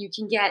 You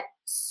can get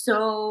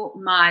so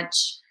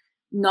much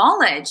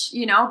knowledge,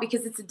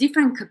 because it's a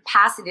different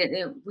capacity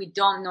that we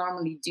don't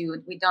normally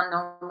do, we don't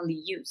normally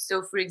use.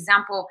 So for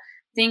example,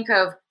 think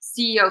of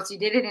CEOs. You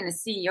did it in a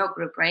CEO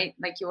group, right?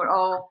 Like you were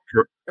all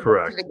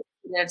correct.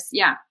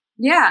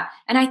 Yeah.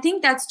 And I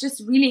think that's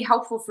just really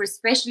helpful for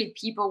especially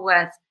people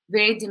with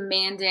very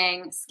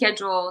demanding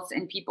schedules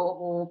and people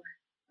who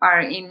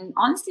are in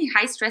honestly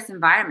high stress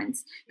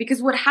environments.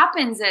 Because what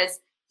happens is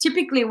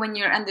typically when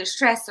you're under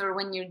stress or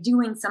when you're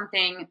doing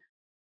something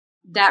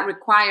that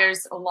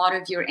requires a lot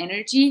of your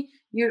energy,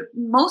 you're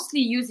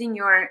mostly using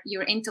your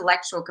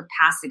intellectual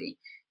capacity.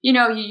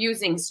 You're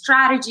using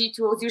strategy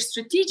tools, your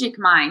strategic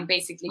mind,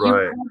 basically. Right.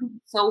 You're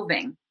problem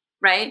solving,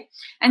 right?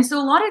 And so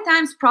a lot of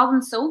times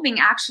problem solving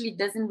actually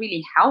doesn't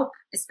really help,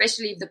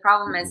 especially if the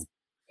problem is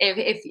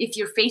if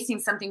you're facing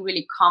something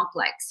really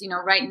complex.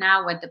 Right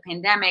now with the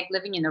pandemic,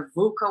 living in a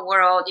VUCA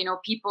world,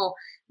 people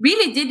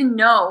really didn't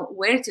know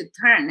where to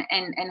turn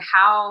and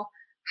how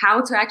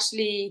to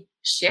actually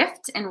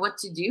shift and what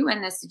to do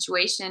in a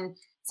situation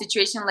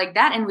like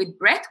that. And with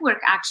breath work,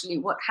 actually,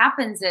 what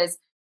happens is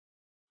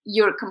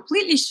you're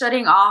completely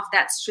shutting off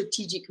that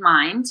strategic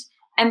mind,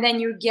 and then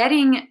you're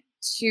getting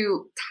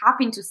to tap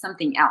into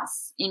something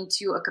else,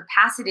 into a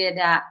capacity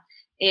that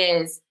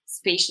is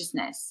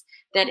spaciousness,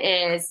 that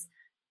is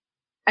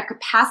a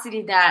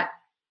capacity that,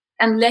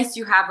 unless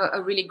you have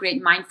a really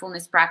great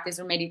mindfulness practice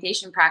or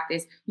meditation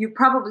practice, you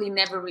probably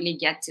never really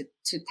get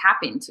to tap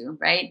into,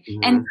 right?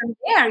 Mm-hmm. And from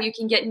there, you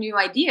can get new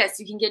ideas.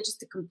 You can get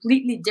just a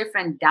completely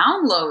different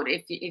download,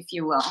 if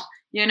you will,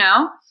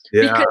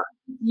 because it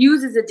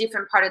uses a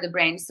different part of the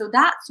brain. So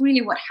that's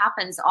really what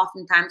happens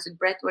oftentimes with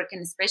breath work,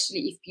 and especially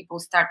if people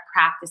start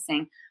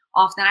practicing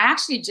often. I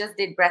actually just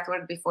did breath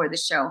work before the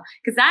show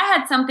because I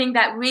had something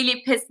that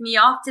really pissed me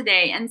off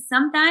today. And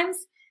sometimes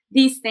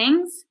these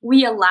things,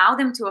 we allow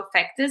them to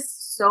affect us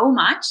so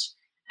much.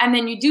 And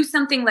then you do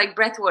something like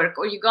breath work,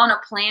 or you go on a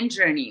planned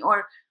journey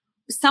or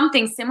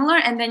something similar.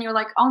 And then you're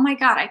like, oh my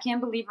God, I can't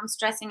believe I'm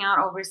stressing out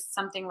over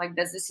something like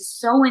this. This is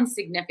so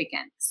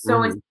insignificant,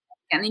 insignificant.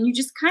 And you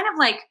just kind of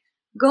like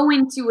go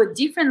into a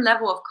different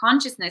level of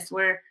consciousness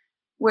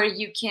where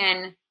you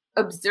can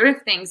observe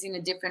things in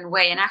a different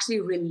way and actually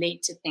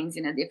relate to things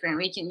in a different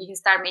way. You can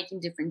start making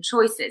different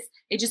choices.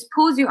 It just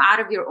pulls you out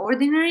of your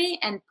ordinary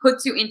and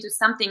puts you into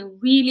something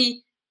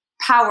really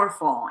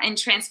powerful and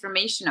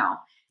transformational,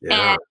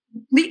 and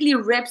completely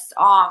rips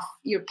off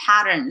your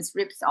patterns,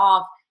 rips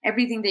off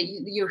everything that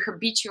your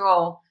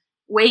habitual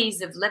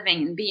ways of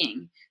living and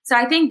being. So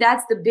I think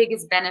that's the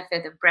biggest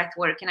benefit of breath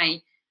work. And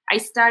I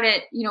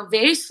started,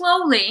 very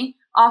slowly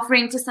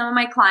offering to some of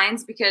my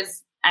clients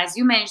because, as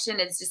you mentioned,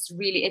 it's just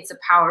really, it's a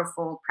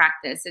powerful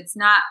practice. It's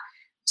not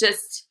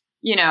just,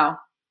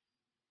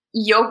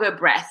 yoga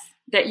breath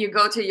that you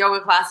go to a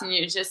yoga class and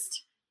you're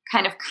just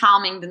kind of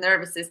calming the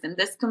nervous system.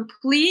 This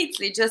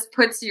completely just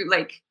puts you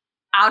like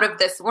out of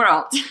this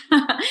world.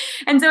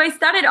 And so I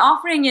started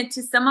offering it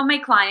to some of my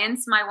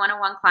clients, my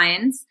one-on-one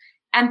clients,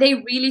 and they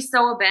really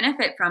saw a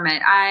benefit from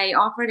it. I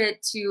offered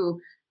it to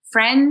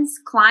friends,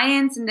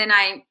 clients, and then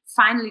I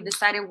finally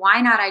decided,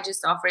 why not I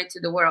just offer it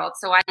to the world?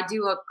 So I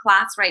do a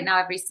class right now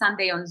every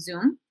Sunday on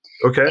Zoom.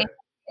 Okay. And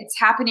it's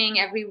happening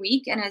every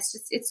week, and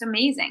it's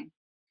amazing.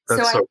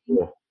 That's so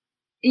cool.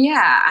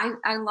 Yeah,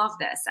 I love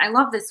this. I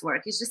love this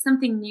work. It's just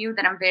something new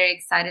that I'm very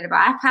excited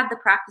about. I've had the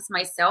practice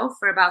myself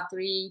for about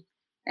 3.5,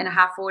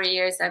 4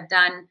 years. I've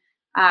done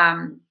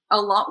a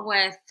lot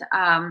with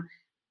a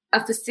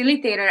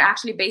facilitator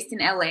actually based in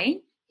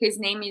LA. His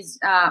name is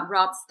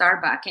Rob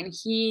Starbuck, and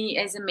he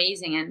is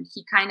amazing. And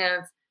he kind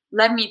of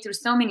led me through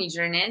so many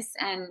journeys,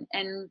 and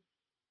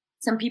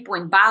some people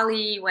in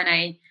Bali.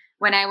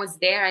 When I was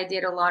there, I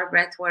did a lot of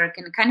breath work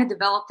and kind of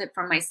developed it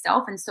for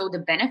myself, and saw the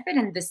benefit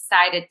and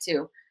decided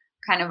to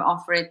kind of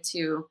offer it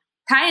to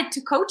tie it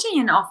to coaching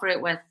and offer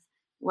it with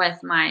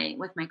my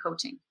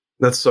coaching.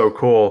 That's so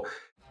cool.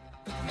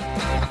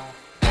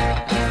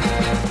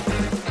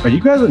 Are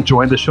you guys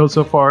enjoying the show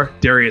so far?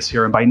 Darius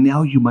here, and by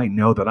now you might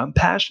know that I'm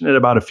passionate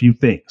about a few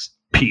things: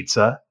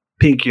 pizza,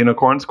 pink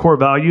unicorns, core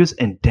values,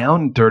 and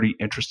down and dirty,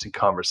 interesting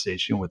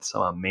conversation with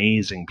some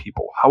amazing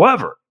people.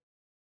 However,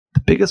 the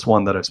biggest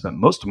one that I've spent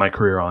most of my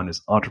career on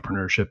is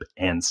entrepreneurship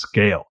and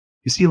scale.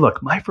 You see,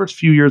 look, my first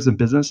few years in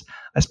business,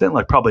 I spent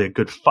like probably a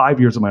good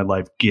 5 years of my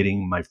life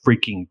getting my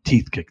freaking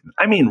teeth kicked.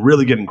 I mean,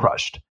 really getting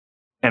crushed.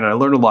 And I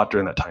learned a lot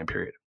during that time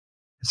period.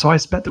 So I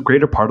spent the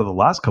greater part of the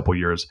last couple of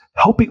years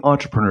helping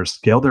entrepreneurs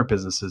scale their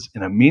businesses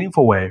in a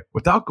meaningful way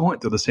without going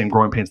through the same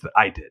growing pains that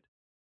I did.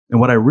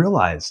 And what I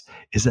realized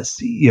is that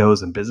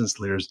CEOs and business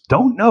leaders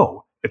don't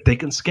know if they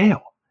can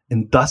scale,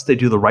 and thus they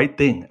do the right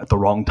thing at the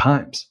wrong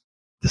times.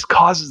 This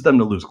causes them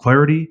to lose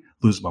clarity,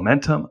 lose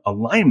momentum,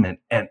 alignment,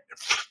 and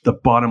the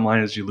bottom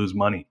line is you lose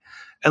money.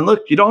 And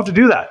look, you don't have to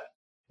do that.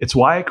 It's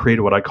why I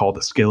created what I call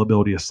the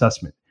scalability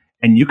assessment.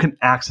 And you can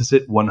access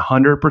it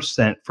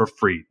 100% for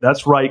free.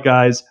 That's right,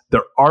 guys.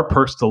 There are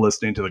perks to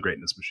listening to the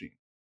Greatness Machine.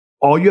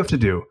 All you have to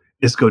do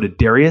is go to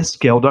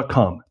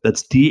dariusscale.com.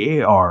 That's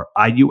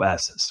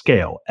DARIUS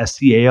scale,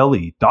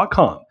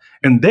 SCALE.com.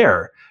 And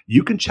there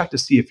you can check to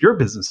see if your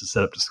business is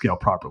set up to scale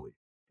properly.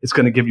 It's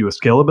going to give you a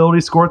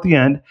scalability score at the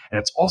end, and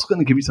it's also going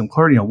to give you some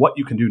clarity on what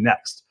you can do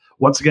next.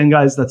 Once again,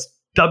 guys, that's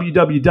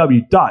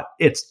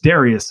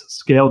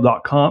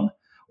www.itsdariusscale.com.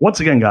 Once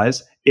again,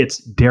 guys,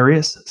 it's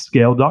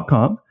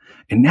dariusscale.com.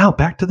 And now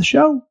back to the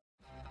show.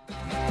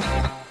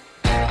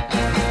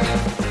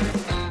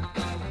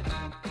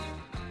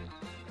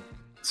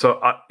 So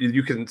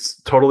you can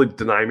totally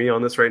deny me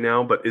on this right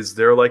now, but is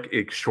there like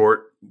a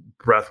short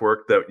breath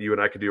work that you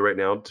and I could do right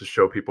now to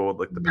show people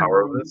like the power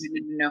of this?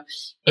 No.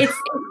 It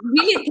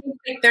really takes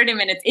like 30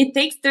 minutes. It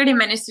takes 30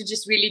 minutes to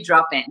just really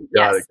drop in.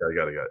 Got Yes. it.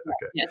 Okay.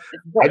 Yes.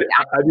 I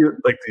do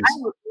like these. I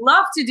would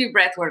love to do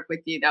breath work with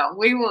you, though.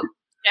 We will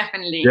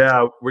definitely.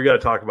 Yeah, we got to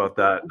talk about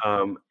that.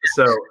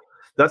 So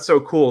that's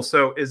so cool.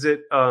 So is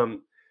it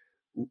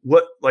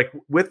what like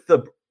with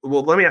the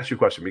well, let me ask you a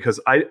question, because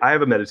I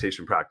have a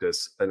meditation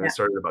practice and I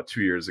started about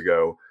 2 years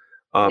ago.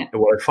 And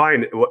what I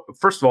find,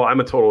 first of all,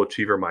 I'm a total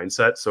achiever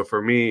mindset. So for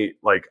me,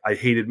 like I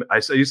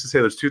used to say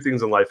there's two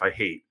things in life I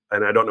hate,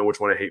 and I don't know which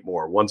one I hate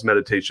more. One's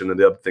meditation and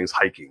the other thing's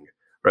hiking.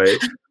 Right.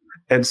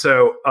 And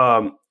so,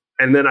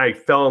 and then I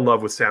fell in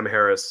love with Sam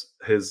Harris,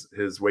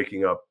 his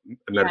waking up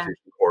meditation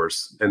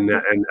course. And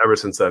ever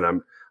since then,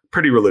 I'm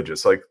pretty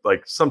religious. Like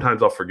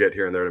sometimes I'll forget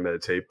here and there to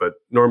meditate, but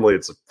normally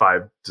it's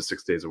 5 to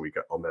 6 days a week.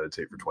 I'll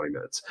meditate for 20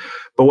 minutes.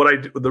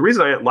 But the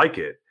reason I didn't like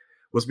it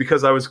was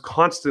because I was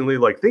constantly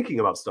like thinking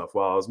about stuff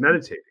while I was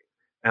meditating,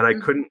 and I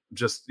couldn't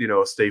just,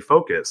 stay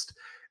focused.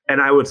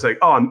 And I would say,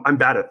 oh, I'm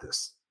bad at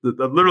this.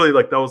 Literally,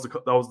 like that was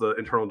the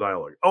internal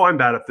dialogue. Oh, I'm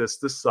bad at this.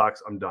 This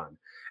sucks. I'm done.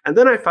 And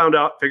then I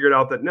figured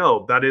out that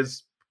no, that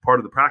is part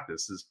of the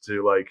practice, is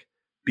to like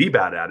be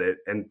bad at it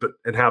and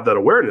have that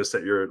awareness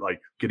that you're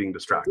like getting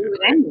distracted. Do it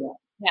anyway.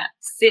 Yeah.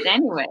 Sit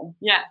anyway.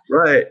 Yeah.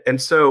 Right.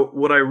 And so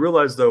what I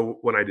realized though,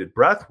 when I did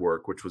breath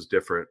work, which was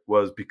different,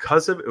 was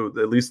because of it,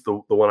 at least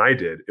the one I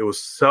did, it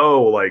was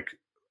so like,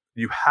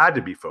 you had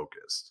to be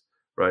focused,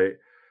 right?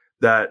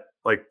 That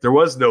like, there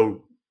was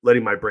no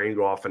letting my brain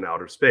go off in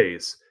outer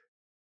space.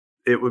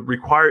 It would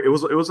require, it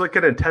was like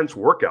an intense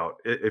workout,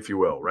 if you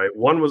will, right?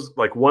 One's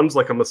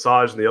like a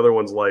massage and the other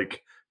one's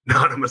like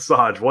not a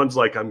massage. One's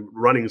like I'm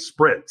running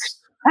sprints,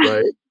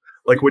 right?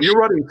 Like when you're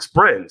running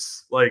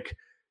sprints, like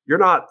you're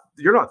not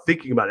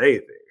thinking about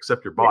anything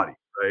except your body,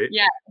 right?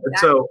 Yeah.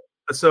 Exactly.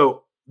 And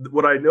so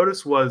what I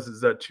noticed is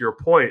that, to your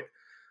point,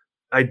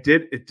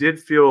 it did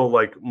feel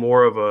like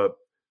more of a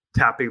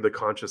tapping the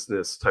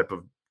consciousness type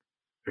of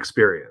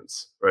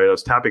experience, right? I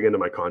was tapping into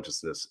my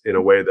consciousness in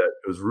a way that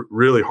it was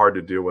really hard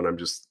to do when I'm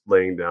just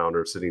laying down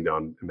or sitting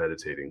down and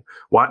meditating.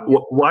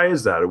 Why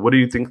is that? What do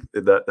you think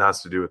that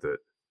has to do with it?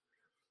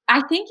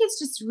 I think it's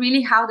just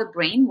really how the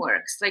brain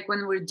works. Like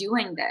when we're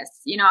doing this,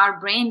 our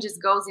brain just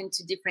goes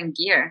into different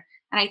gear.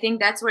 And I think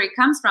that's where it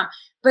comes from.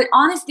 But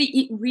honestly,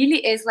 it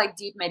really is like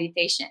deep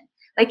meditation.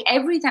 Like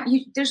every time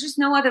there's just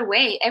no other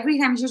way. Every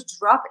time you just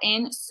drop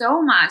in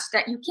so much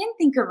that you can't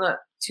think of a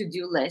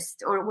to-do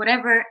list or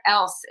whatever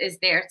else is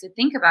there to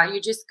think about.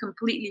 You're just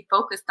completely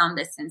focused on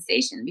this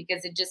sensation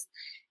because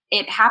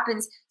it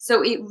happens.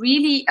 So it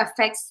really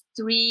affects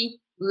 3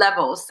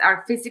 levels: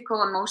 our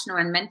physical, emotional,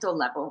 and mental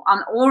level.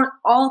 On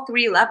all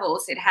 3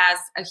 levels, it has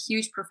a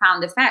huge,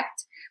 profound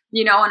effect.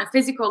 On a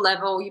physical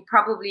level, you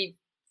probably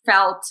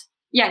felt,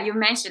 you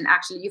mentioned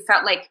actually, you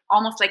felt like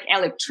almost like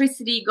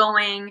electricity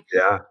going.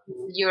 Yeah.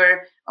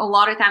 A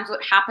lot of times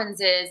what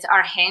happens is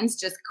our hands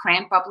just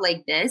cramp up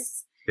like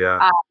this.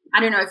 Yeah. I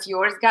don't know if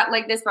yours got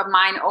like this, but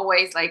mine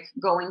always like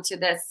go into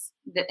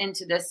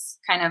this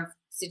kind of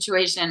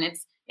situation.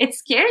 It's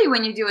scary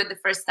when you do it the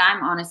first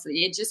time,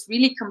 honestly. It's just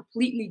really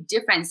completely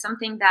different,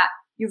 something that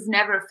you've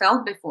never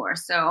felt before.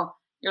 So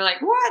you're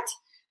like, what?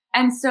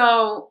 And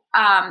so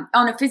on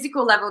a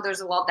physical level,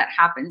 there's a lot that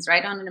happens,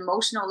 right? On an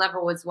emotional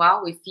level as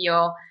well, we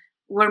feel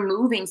we're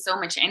moving so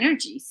much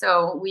energy.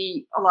 So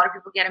a lot of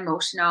people get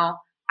emotional.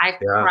 I've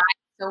cried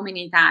so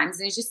many times,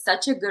 and it's just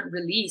such a good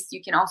release.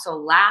 You can also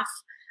laugh.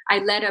 I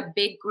led a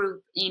big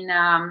group in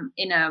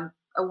a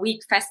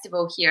week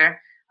festival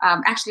here.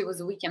 Actually, it was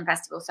a weekend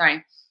festival,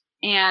 sorry.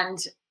 And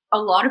a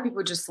lot of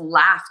people just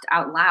laughed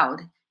out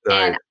loud.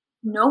 Right. And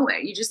nowhere,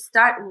 you just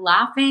start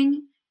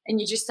laughing and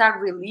you just start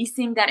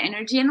releasing that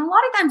energy. And a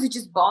lot of times we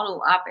just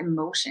bottle up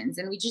emotions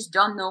and we just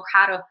don't know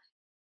how to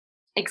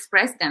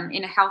express them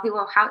in a healthy way,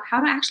 how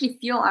to actually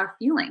feel our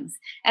feelings.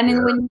 And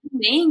then when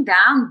you're laying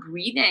down,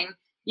 breathing,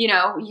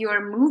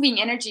 you're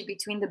moving energy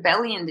between the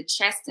belly and the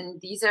chest. And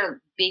these are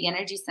big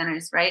energy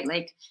centers, right?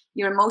 Like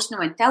your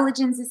emotional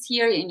intelligence is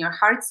here in your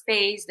heart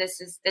space.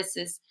 This is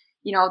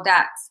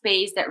that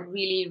space that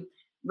really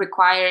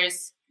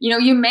requires,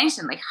 you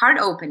mentioned like heart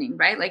opening,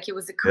 right? Like it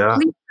was a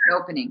complete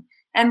heart opening.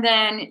 And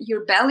then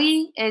your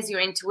belly is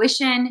your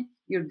intuition,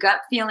 your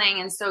gut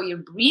feeling. And so you're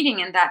breathing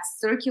in that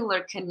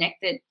circular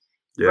connected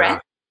breath.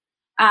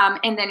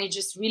 And then it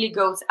just really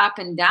goes up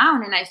and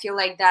down. And I feel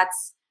like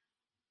that's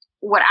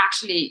what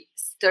actually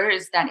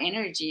stirs that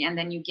energy. And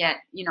then you get,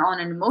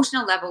 on an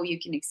emotional level, you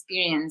can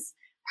experience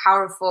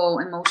powerful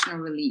emotional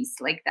release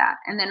like that.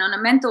 And then on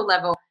a mental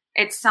level,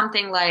 it's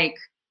something like,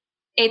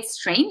 it's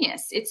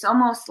strenuous. It's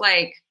almost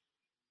like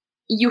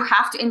you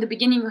have to, in the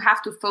beginning, you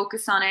have to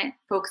focus on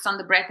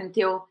the breath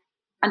until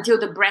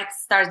the breath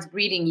starts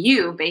breathing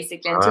you,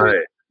 basically, until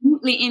you're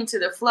completely into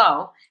the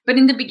flow. But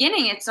in the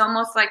beginning, it's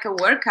almost like a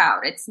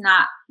workout. It's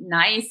not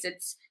nice.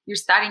 You're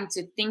starting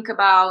to think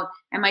about,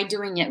 am I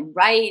doing it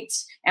right?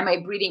 Am I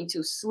breathing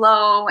too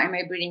slow? Am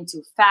I breathing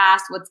too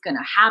fast? What's going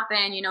to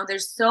happen?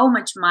 There's so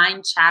much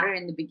mind chatter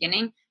in the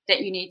beginning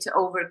that you need to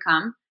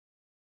overcome.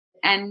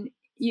 And,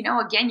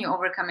 again, you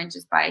overcome it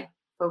just by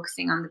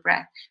focusing on the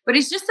breath. But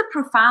it's just a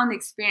profound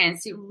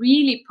experience. It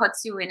really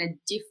puts you in a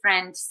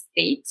different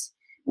state,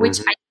 which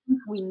I think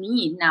we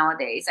need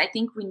nowadays. I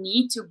think we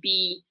need to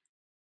be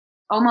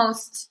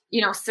almost,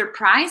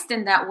 surprised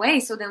in that way,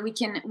 so that we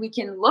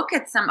can look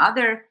at some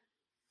other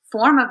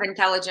form of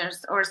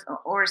intelligence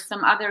or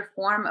some other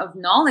form of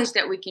knowledge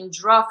that we can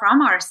draw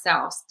from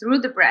ourselves through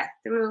the breath,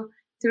 through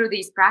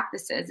these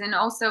practices, and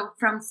also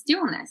from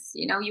stillness.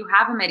 You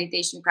have a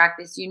meditation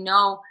practice,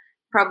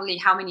 probably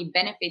how many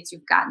benefits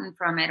you've gotten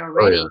from it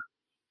already.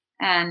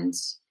 And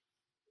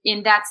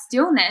in that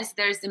stillness,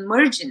 there's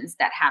emergence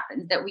that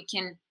happens that we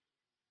can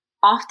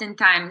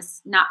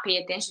oftentimes not pay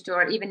attention to,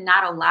 or even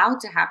not allow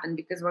to happen,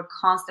 because we're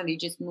constantly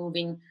just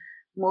moving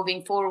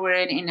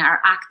forward in our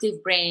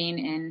active brain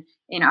and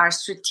in our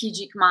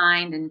strategic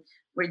mind, and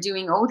we're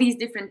doing all these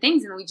different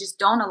things, and we just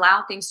don't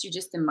allow things to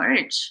just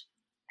emerge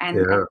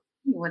and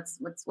what's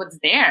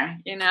there.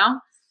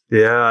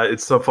 Yeah,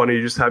 it's so funny.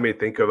 You just had me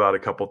think about a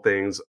couple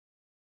things.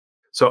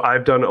 So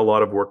I've done a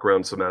lot of work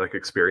around somatic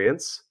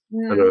experience.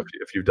 I don't know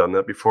if you've done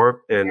that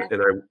before. And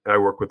I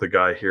work with a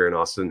guy here in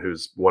Austin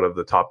who's one of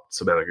the top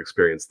somatic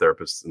experience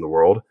therapists in the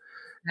world.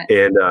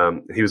 And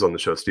he was on the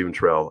show, Stephen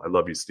Terrell. I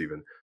love you,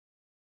 Stephen.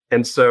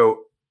 And so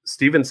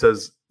Stephen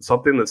says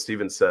something that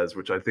Stephen says,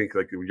 which I think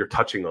like you're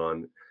touching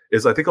on,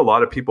 is I think a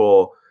lot of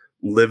people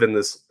live in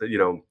this,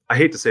 I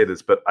hate to say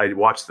this, but I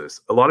watch this.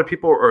 A lot of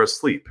people are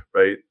asleep,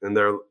 right? And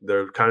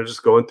they're kind of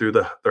just going through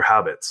their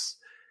habits.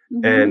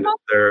 And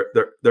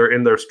they're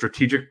in their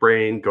strategic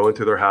brain, going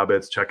through their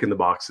habits, checking the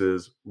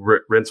boxes,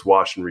 rinse,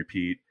 wash, and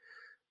repeat.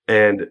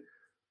 And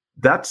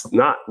that's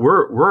not,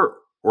 we're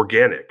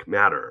organic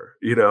matter,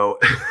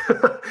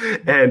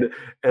 and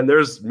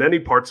there's many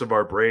parts of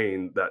our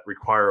brain that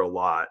require a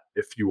lot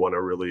if you want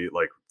to really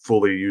like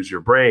fully use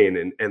your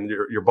brain, and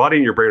your body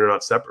and your brain are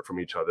not separate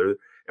from each other.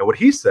 And what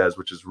he says,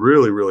 which is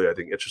really, really, I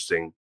think,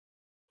 interesting,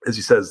 is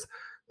he says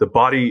the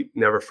body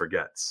never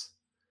forgets.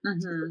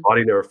 The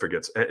body never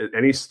forgets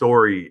any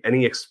story,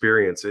 any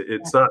experience.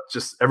 It's not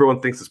just,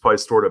 everyone thinks it's probably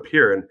stored up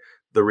here. And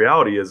the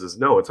reality is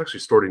no, it's actually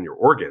stored in your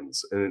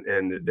organs and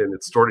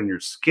it's stored in your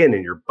skin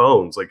and your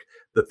bones. Like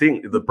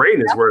the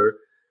brain is where,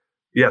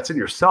 it's in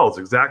your cells.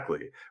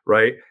 Exactly.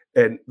 Right.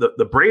 And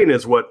the brain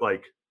is what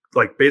like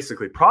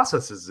basically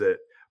processes it,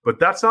 but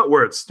that's not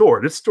where it's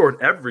stored. It's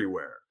stored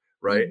everywhere.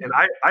 right? Mhm. And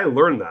I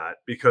learned that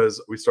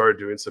because we started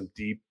doing some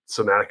deep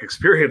somatic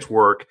experience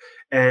work.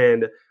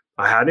 And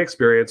I had an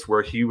experience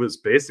where he was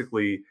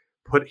basically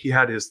he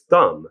had his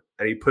thumb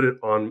and he put it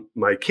on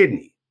my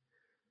kidney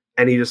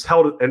and he just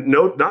held it, and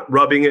no, not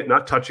rubbing it,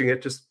 not touching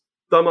it, just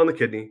thumb on the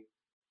kidney,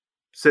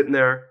 sitting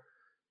there.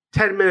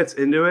 10 minutes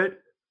into it,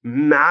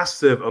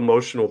 massive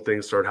emotional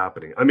things start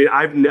happening. I mean,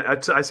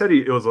 I said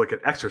it was like an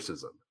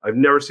exorcism. I've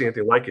never seen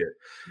anything like it.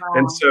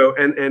 And Wow. so,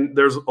 and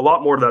there's a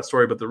lot more to that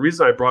story, but the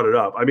reason I brought it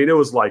up, I mean, it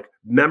was like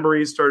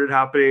memories started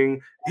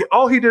happening.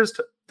 All he did is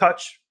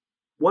touch,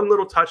 one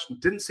little touch,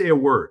 didn't say a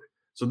word.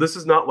 So this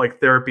is not like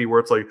therapy where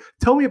it's like,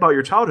 tell me about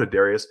your childhood,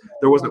 Darius.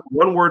 There wasn't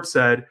one word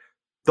said,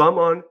 thumb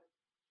on.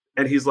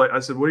 And he's like, I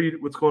said,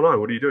 what's going on?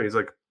 What are you doing? He's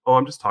like, oh,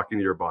 I'm just talking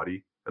to your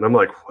body. And I'm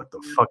like, what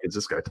the fuck is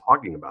this guy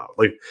talking about?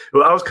 Like,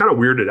 I was kind of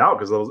weirded out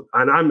because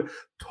I'm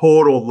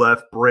total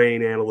left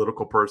brain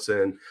analytical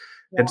person.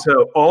 Yeah. And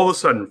so all of a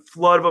sudden,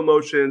 flood of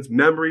emotions,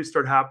 memories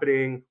start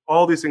happening,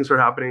 all these things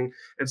start happening.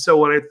 And so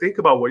when I think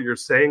about what you're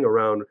saying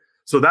around,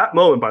 so that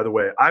moment, by the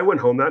way, I went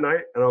home that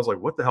night and I was like,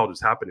 what the hell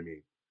just happened to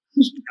me?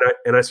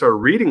 and I started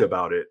reading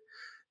about it.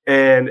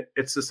 And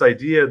it's this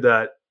idea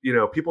that,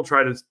 people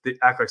try to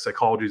act like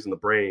psychology is in the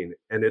brain,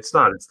 and it's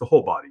not, it's the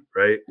whole body,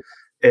 right?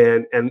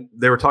 And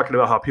they were talking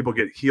about how people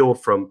get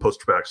healed from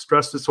post-traumatic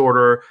stress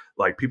disorder,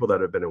 like people that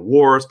have been in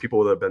wars,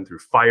 people that have been through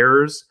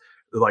fires.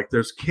 Like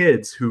there's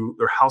kids who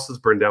their houses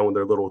burned down when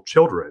they're little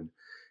children,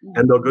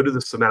 and they'll go to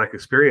the somatic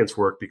experience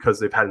work because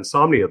they've had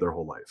insomnia their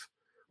whole life.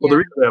 Well, the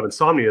reason they have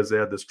insomnia is they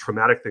had this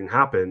traumatic thing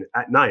happen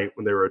at night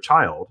when they were a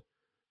child,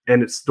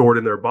 and it's stored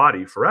in their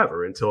body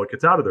forever until it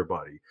gets out of their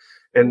body.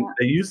 And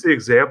they use the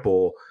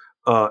example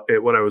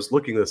when I was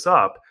looking this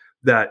up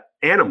that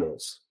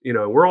animals,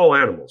 we're all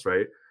animals,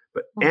 right?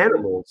 But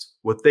animals,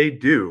 what they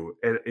do,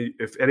 and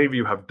if any of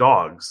you have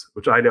dogs,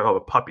 which I now have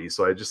a puppy,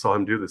 so I just saw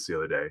him do this the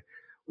other day.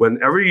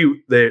 Whenever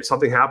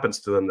something happens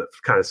to them that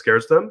kind of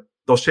scares them,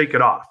 they'll shake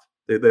it off.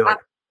 They like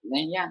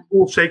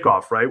full shake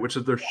off, right? Which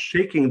is they're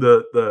shaking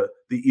the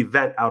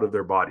event out of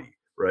their body,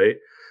 right?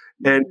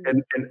 And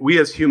we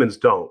as humans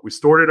don't. We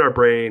store it in our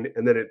brain,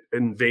 and then it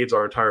invades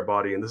our entire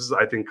body. And this is,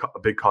 I think, a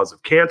big cause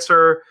of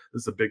cancer.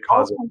 This is a big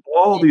cause of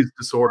all these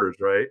disorders,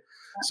 right?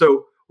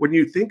 So when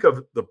you think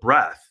of the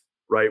breath,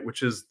 right,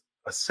 which is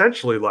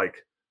essentially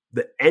like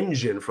the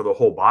engine for the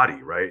whole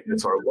body, right?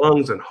 It's our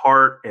lungs and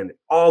heart and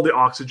all the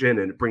oxygen,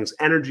 and it brings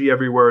energy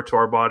everywhere to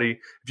our body.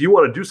 If you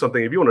want to do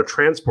something, if you want to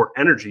transport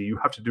energy, you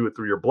have to do it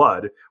through your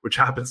blood, which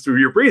happens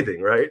through your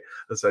breathing, right?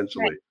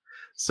 Essentially. Right.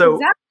 So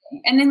exactly.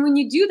 And then when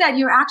you do that,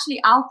 you're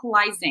actually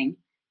alkalizing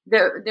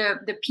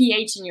the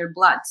pH in your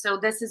blood. So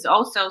this is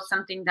also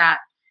something that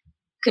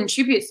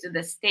contributes to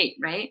the state,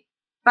 right?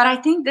 But I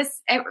think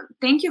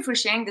thank you for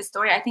sharing this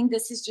story. I think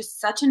this is just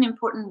such an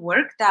important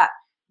work that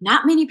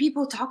not many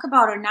people talk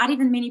about, or not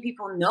even many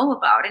people know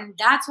about. And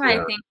that's why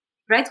I think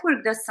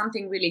breathwork does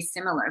something really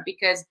similar,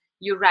 because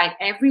you're right,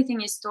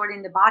 everything is stored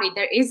in the body.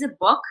 There is a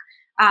book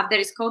that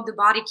is called The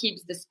Body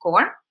Keeps the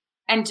Score,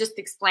 and just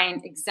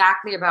explain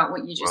exactly about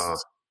what you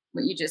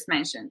just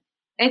mentioned.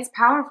 It's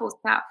powerful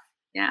stuff.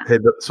 Yeah. Hey,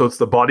 so it's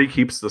The Body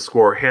Keeps the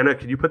Score. Hannah,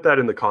 can you put that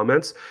in the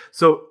comments?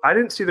 So I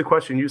didn't see the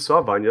question you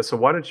saw, Vanya. So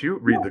why don't you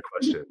read the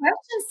question? The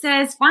question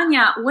says,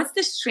 Vanya, what's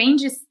the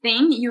strangest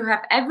thing you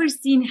have ever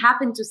seen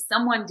happen to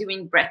someone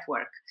doing breath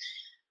work?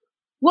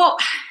 Well,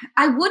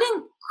 I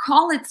wouldn't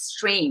call it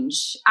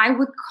strange. I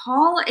would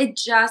call it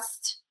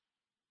just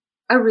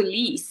a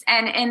release.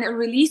 And a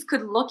release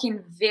could look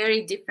in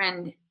very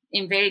different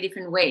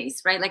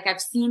ways, right? Like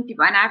I've seen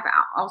people, and I've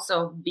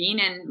also been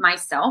in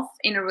myself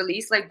in a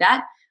release like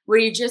that, where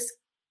you just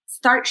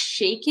start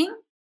shaking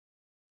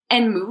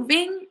and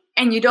moving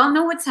and you don't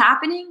know what's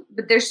happening,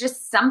 but there's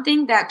just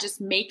something that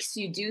just makes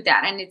you do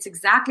that. And it's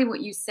exactly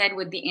what you said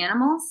with the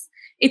animals.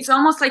 It's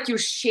almost like you're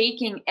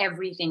shaking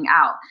everything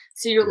out.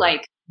 So you're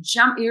like,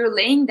 you're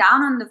laying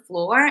down on the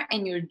floor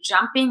and you're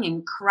jumping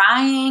and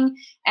crying.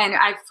 And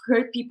I've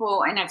heard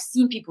people, and I've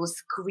seen people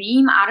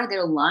scream out of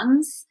their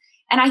lungs.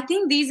 And I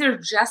think these are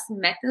just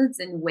methods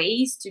and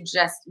ways to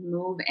just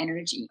move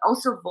energy.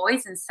 Also,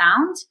 voice and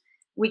sound,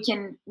 we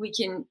can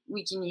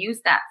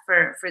use that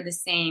for the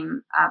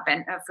same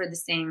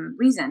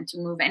reason, to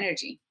move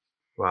energy.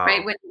 Wow.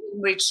 Right? When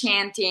we're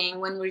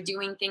chanting, when we're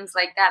doing things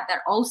like that, that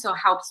also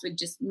helps with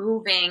just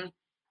moving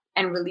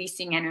and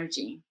releasing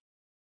energy.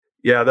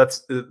 Yeah,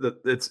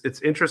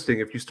 it's interesting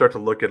if you start to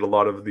look at a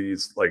lot of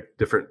these like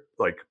different,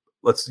 like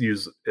let's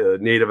use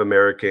Native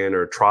American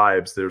or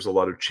tribes. There's a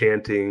lot of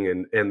chanting,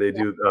 and they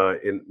do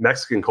in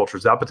Mexican culture,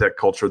 Zapotec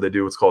culture, they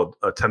do what's called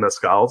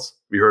temazcals.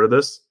 Have you heard of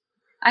this?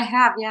 I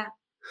have, yeah.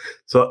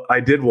 So I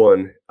did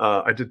one.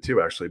 I did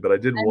two actually, but I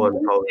did one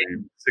probably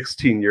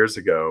 16 years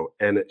ago,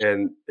 and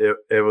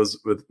it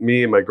was with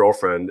me and my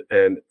girlfriend,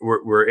 and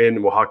we're in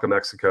Oaxaca,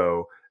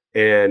 Mexico,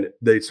 and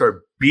they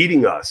started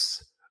beating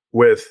us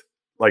with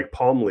like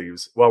palm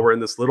leaves while we're in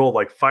this little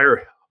like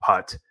fire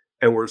hut,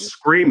 and we're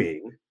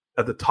screaming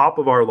at the top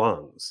of our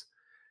lungs.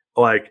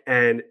 Like,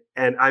 and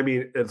I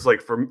mean, it's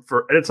like and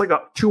it's like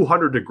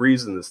 200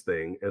 degrees in this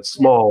thing. It's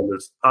small. And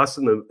there's us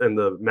and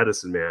the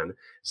medicine man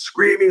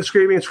screaming,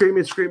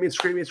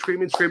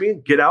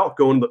 get out,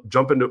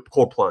 jump into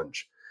cold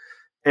plunge.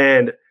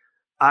 And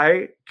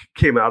I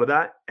came out of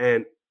that,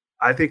 and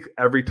I think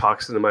every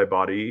toxin in my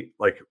body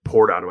like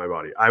poured out of my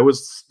body. I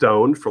was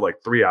stoned for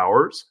like 3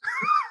 hours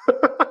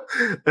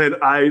and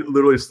I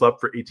literally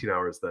slept for 18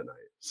 hours that night.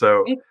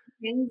 So it's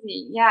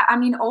crazy. Yeah. I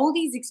mean, all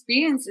these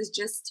experiences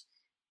just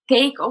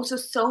take also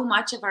so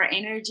much of our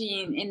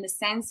energy in the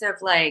sense of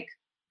like,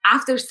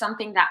 after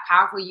something that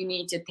powerful, you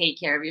need to take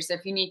care of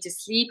yourself. You need to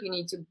sleep, you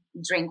need to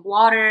drink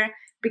water,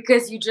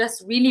 because you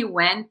just really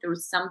went through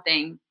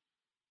something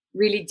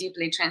really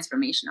deeply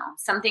transformational,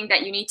 something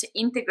that you need to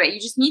integrate. You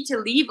just need to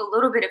leave a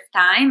little bit of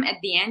time at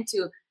the end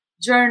to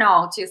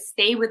journal, to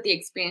stay with the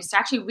experience, to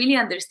actually really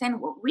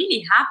understand what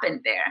really happened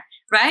there,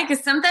 right?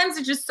 Because sometimes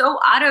it's just so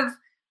out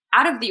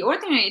of the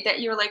ordinary that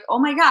you're like, oh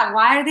my God,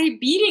 why are they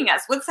beating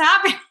us? What's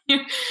happening?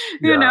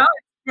 You know,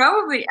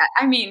 probably,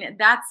 I mean,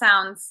 that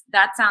sounds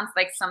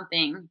like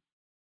something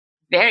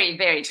very,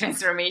 very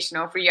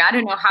transformational for you. I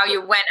don't know how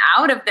you went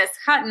out of this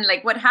hut and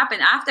like what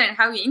happened after and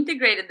how you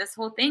integrated this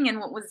whole thing and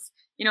what was,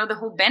 the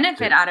whole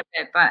benefit out of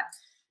it. But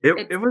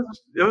it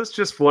was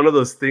just one of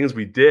those things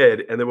we did.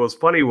 And then what was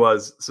funny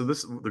was, so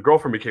the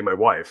girlfriend became my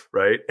wife,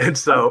 right? And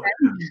so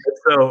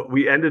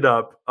we ended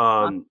up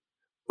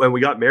when we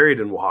got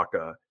married in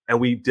Oaxaca, and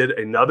we did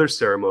another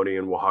ceremony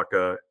in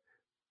Oaxaca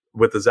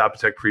with the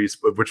Zapotec priest,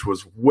 which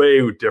was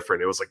way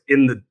different. It was like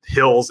in the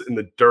hills, in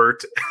the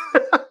dirt.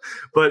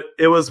 But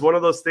it was one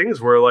of those things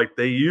where like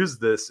they use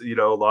this,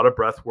 a lot of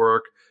breath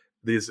work,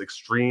 these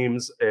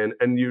extremes.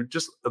 And you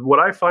just, what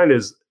I find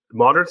is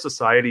modern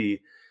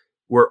society,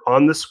 we're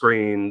on the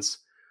screens,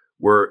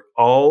 we're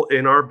all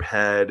in our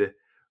head,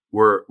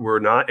 we're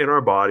not in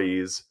our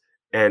bodies,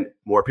 and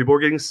more people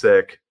are getting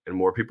sick and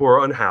more people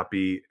are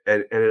unhappy.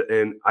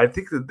 And I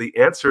think that the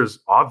answer is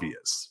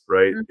obvious,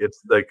 right? Mm-hmm.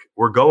 It's like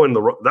we're going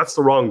that's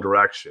the wrong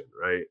direction,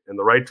 right? And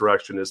the right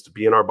direction is to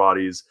be in our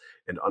bodies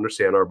and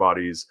understand our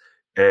bodies.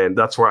 And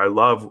that's where I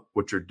love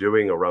what you're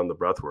doing around the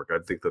breath work. I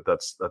think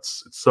that's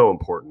it's so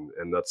important,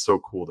 and that's so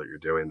cool that you're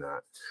doing that.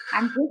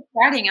 I'm just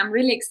starting. I'm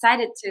really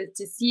excited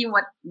to see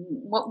what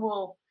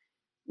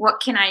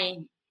can I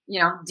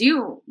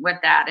do with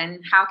that,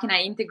 and how can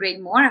I integrate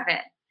more of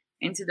it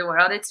into the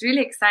world. It's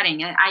really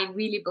exciting, and I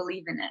really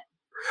believe in it.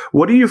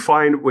 What do you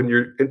find when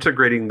you're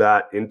integrating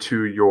that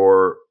into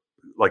your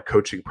like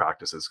coaching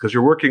practices? Because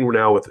you work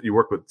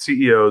with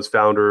CEOs,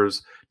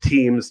 founders,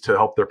 teams to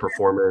help their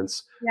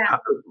performance. Yeah.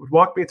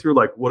 Walk me through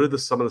like what are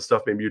some of the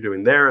stuff maybe you're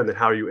doing there, and then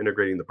how are you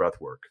integrating the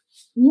breath work?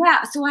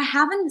 Yeah, so I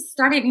haven't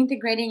started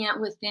integrating it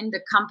within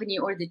the company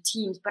or the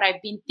teams, but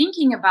I've been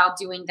thinking about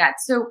doing that.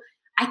 So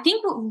I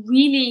think what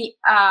really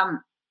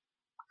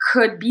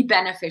could be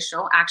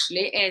beneficial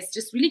actually is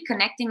just really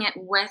connecting it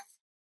with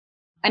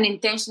an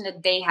intention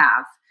that they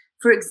have.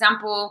 For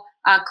example,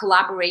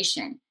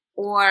 collaboration,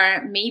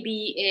 or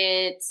maybe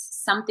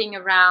it's something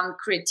around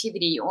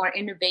creativity or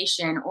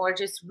innovation, or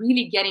just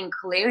really getting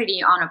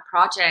clarity on a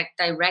project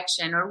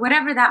direction or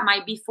whatever that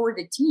might be for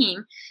the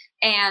team.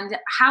 And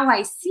how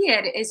I see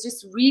it is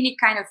just really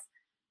kind of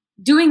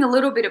doing a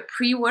little bit of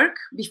pre-work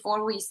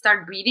before we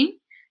start breathing,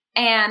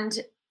 and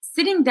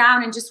sitting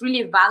down and just really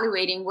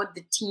evaluating what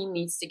the team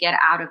needs to get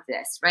out of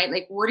this, right?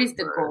 Like, what is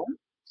the goal?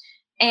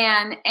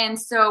 And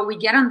so we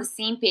get on the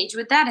same page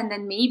with that. And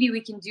then maybe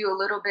we can do a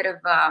little bit of,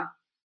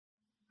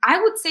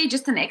 I would say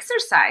just an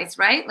exercise,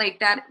 right? Like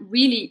that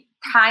really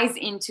ties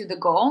into the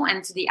goal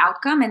and to the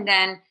outcome. And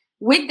then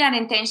with that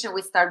intention,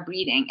 we start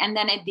breathing. And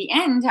then at the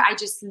end, I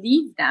just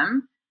leave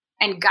them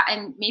and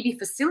maybe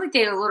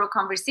facilitate a little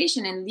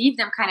conversation and leave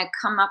them kind of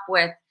come up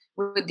with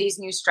these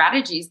new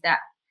strategies that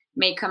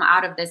may come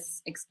out of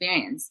this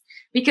experience,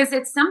 because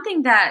it's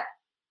something that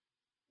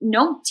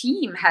no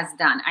team has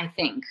done, I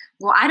think.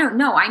 Well, I don't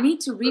know. I need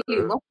to really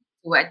look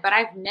into it, but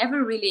I've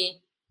never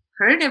really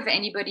heard of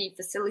anybody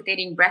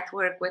facilitating breath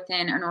work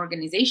within an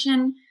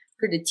organization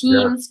for the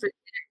teams,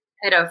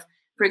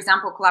 for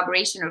example,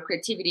 collaboration or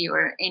creativity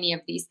or any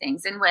of these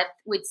things. And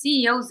with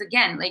CEOs,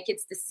 again, like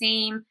it's the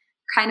same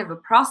kind of a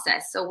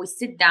process. So we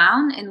sit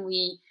down and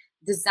we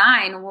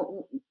design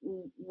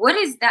what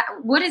is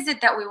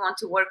it that we want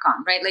to work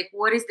on, right? Like,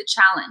 what is the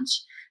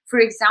challenge? For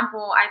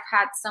example, I've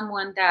had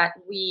someone that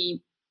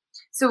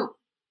so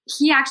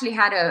he actually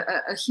had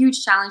a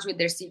huge challenge with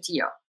their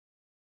CTO.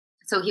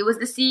 So he was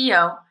the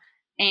CEO,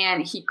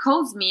 and he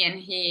calls me and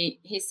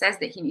he says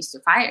that he needs to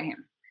fire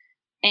him.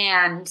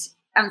 And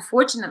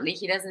unfortunately,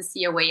 he doesn't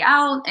see a way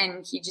out,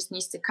 and he just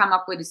needs to come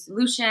up with a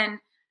solution.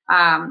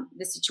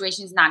 The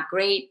situation is not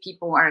great.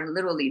 People are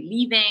literally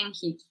leaving.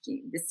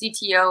 The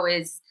CTO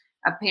is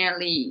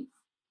apparently,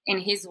 in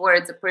his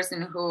words, a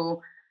person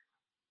who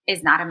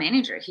is not a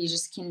manager. He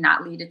just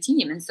cannot lead a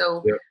team. And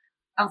so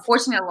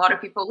unfortunately, a lot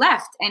of people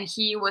left, and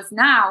he was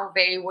now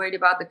very worried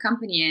about the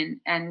company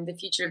and the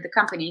future of the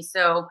company.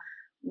 So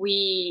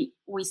we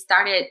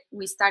started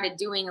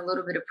doing a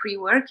little bit of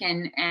pre-work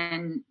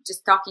and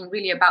just talking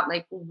really about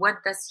like, what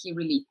does he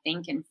really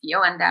think and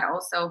feel, and that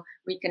also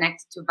we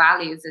connected to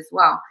values as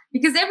well,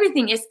 because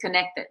everything is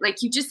connected.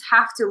 Like, you just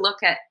have to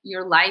look at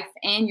your life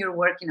and your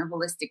work in a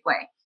holistic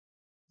way.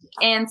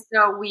 And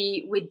so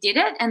we did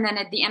it, and then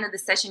at the end of the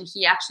session,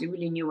 he actually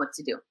really knew what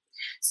to do.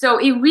 So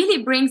it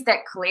really brings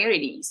that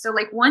clarity. So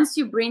like, once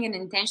you bring an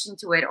intention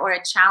to it, or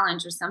a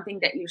challenge, or something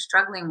that you're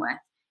struggling with,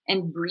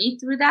 and breathe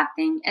through that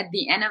thing, at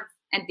the end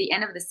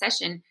of the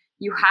session,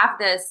 you have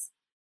this,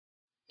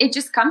 it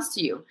just comes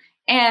to you.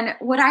 And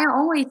what I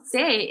always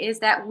say is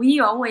that we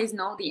always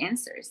know the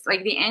answers.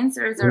 Like, the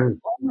answers are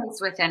always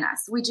within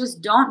us. We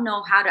just don't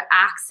know how to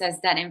access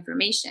that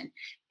information.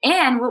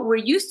 And what we're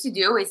used to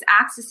do is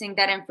accessing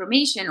that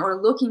information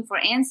or looking for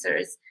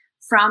answers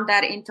from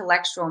that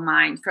intellectual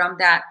mind, from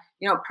that,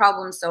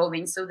 problem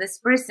solving. So this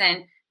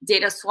person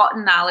did a SWOT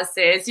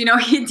analysis, he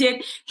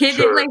did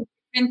like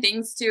different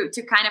things to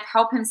kind of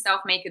help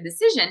himself make a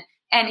decision,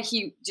 and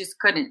he just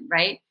couldn't,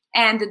 right?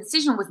 And the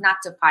decision was not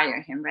to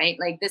fire him, right?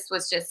 Like, this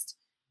was just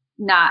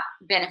not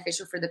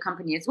beneficial for the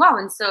company as well.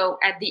 And so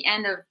at the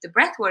end of the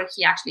breath work,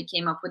 he actually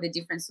came up with a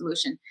different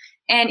solution.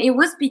 And it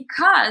was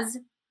because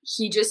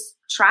he just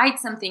tried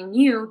something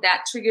new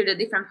that triggered a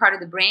different part of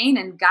the brain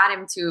and got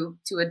him to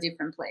a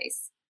different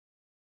place.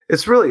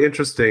 It's really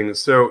interesting.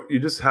 So you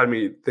just had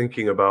me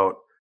thinking about,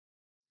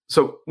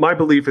 so my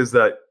belief is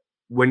that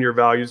when your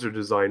values are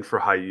designed for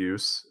high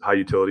use, high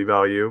utility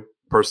value,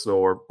 personal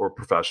or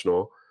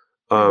professional,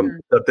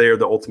 that they are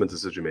the ultimate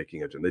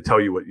decision-making engine. They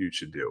tell you what you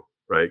should do,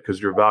 right?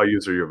 Because your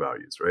values are your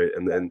values, right?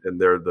 And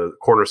they're the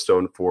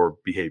cornerstone for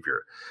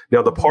behavior.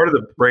 Now, the part of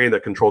the brain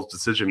that controls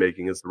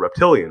decision-making is the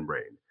reptilian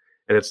brain.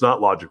 And it's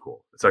not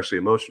logical. It's actually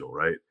emotional,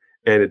 right?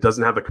 And it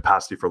doesn't have a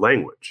capacity for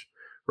language,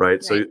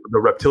 right? So the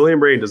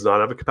reptilian brain does not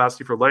have a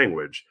capacity for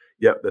language.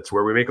 Yet that's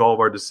where we make all of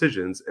our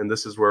decisions. And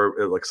this is where,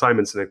 like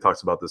Simon Sinek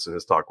talks about this in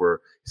his talk, where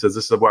he says,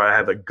 this is where I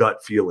have a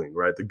gut feeling,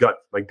 right?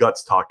 My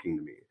gut's talking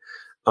to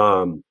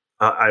me.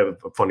 I have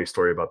a funny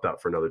story about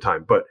that for another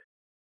time.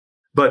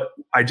 But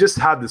I just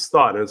had this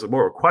thought, and it's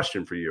more of a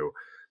question for you.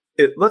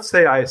 Let's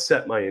say I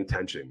set my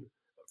intention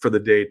for the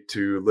day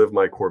to live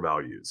my core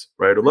values,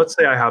 right? Or let's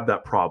say I have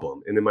that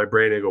problem, and in my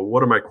brain I go,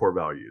 what are my core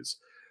values?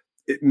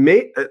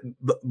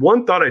 The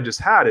one thought I just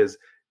had is,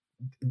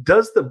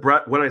 does the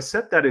breath, when I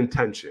set that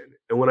intention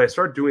and when I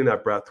start doing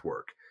that breath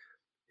work,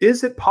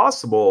 is it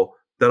possible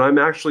that I'm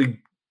actually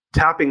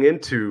tapping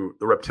into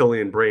the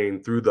reptilian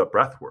brain through the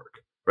breath work,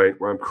 right?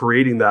 Where I'm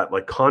creating that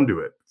like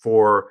conduit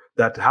for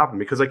that to happen,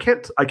 because I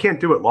can't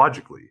do it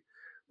logically,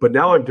 but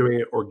now I'm doing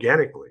it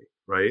organically.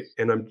 Right.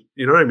 And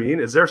you know what I mean?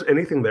 Is there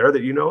anything there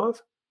that you know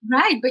of?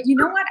 Right. But you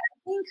know what? I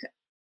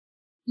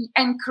think,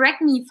 and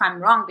correct me if I'm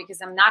wrong, because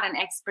I'm not an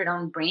expert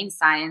on brain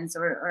science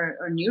or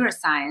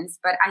neuroscience,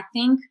 but I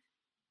think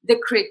the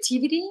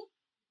creativity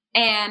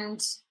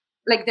and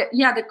like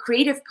the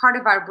creative part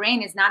of our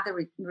brain is not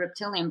the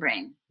reptilian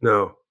brain.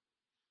 No,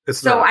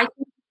 it's not.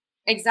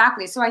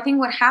 Exactly. So I think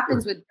what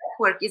happens with breath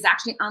work is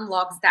actually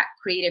unlocks that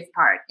creative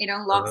part. It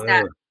unlocks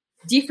that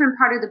different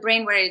part of the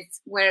brain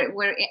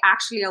where it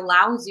actually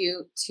allows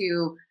you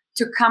to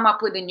come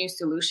up with a new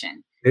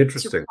solution.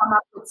 Interesting. To come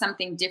up with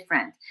something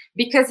different,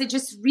 because it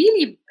just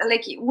really,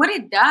 like, what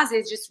it does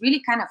is just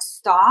really kind of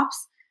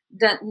stops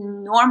the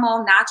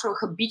normal, natural,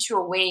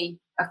 habitual way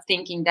of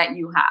thinking that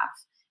you have.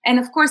 And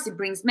of course, it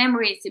brings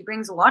memories, it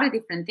brings a lot of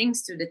different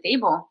things to the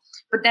table.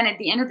 But then at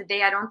the end of the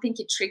day, I don't think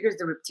it triggers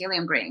the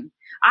reptilian brain.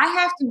 I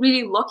have to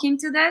really look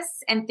into this,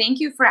 and thank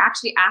you for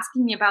actually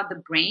asking me about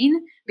the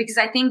brain, because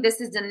I think this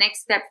is the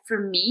next step for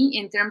me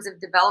in terms of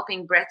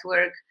developing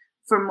breathwork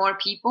for more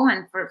people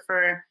and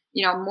for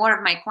more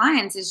of my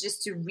clients, is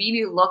just to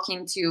really look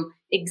into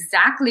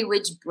exactly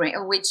which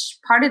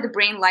part of the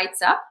brain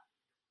lights up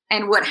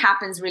and what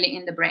happens really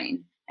in the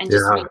brain, and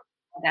just really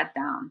put that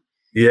down.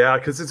 Yeah,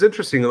 because it's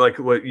interesting, like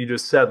what you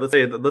just said.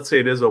 Let's say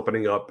it is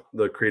opening up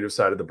the creative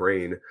side of the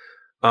brain.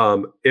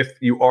 If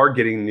you are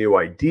getting new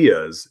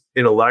ideas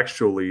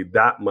intellectually,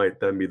 that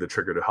might then be the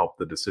trigger to help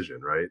the decision,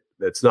 right?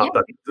 It's not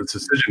that the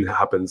decision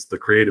happens, the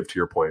creative, to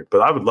your point. But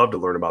I would love to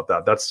learn about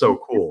that. That's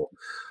so cool.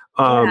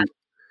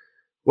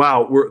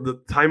 Wow, the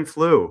time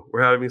flew.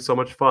 We're having so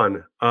much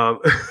fun.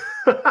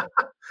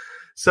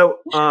 So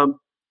we're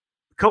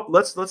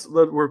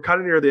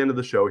kind of near the end of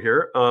the show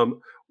here.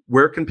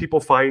 Where can people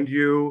find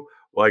you?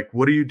 Like,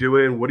 what are you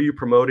doing? What are you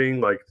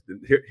promoting? Like,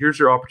 here's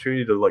your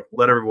opportunity to like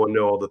let everyone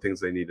know all the things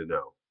they need to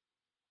know.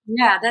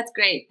 Yeah, that's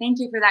great. Thank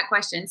you for that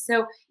question.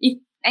 So if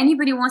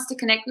anybody wants to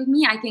connect with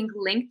me, I think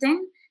LinkedIn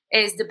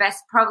is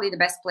probably the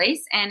best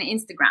place, and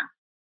Instagram.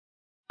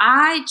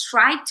 I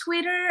tried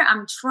Twitter.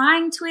 I'm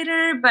trying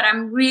Twitter, but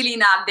I'm really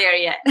not there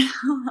yet.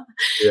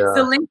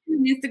 So LinkedIn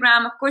and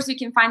Instagram. Of course, you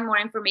can find more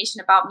information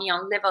about me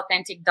on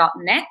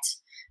liveauthentic.net.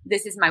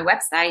 This is my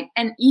website.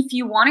 And if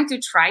you wanted to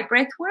try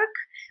breathwork,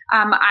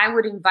 I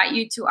would invite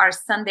you to our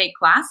Sunday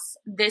class.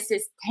 This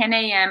is 10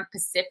 a.m.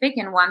 Pacific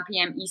and 1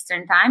 p.m.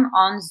 Eastern time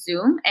on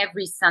Zoom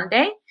every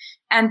Sunday.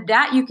 And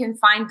that you can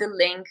find the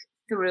link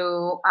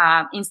through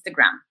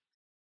Instagram.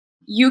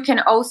 You can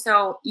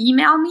also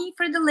email me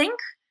for the link,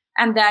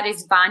 and that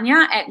is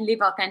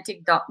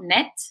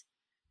vanya@liveauthentic.net.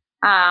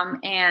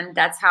 And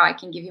that's how I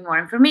can give you more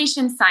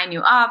information, sign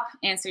you up,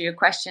 answer your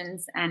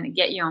questions, and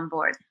get you on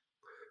board.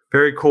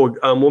 Very cool.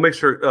 We'll make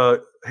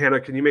sure, Hannah,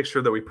 can you make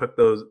sure that we put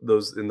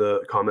those in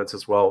the comments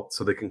as well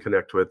so they can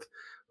connect with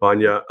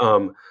Vanya?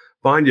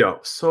 Vanya,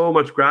 so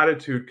much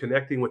gratitude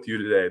connecting with you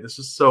today. This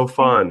is so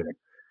fun.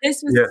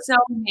 This was so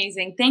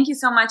amazing. Thank you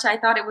so much. I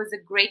thought it was a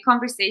great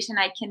conversation.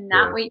 I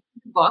cannot wait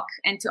for the book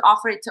and to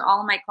offer it to all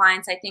of my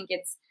clients. I think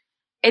it's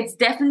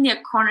definitely a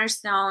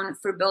cornerstone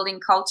for building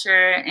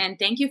culture. And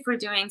thank you for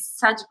doing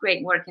such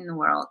great work in the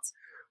world.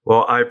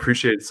 Well, I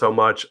appreciate it so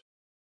much.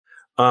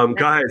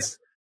 Guys,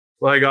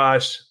 my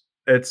gosh,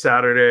 it's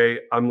Saturday.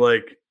 I'm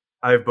like,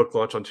 I have book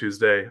launch on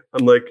Tuesday.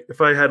 I'm like,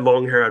 if I had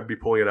long hair, I'd be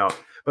pulling it out,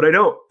 but I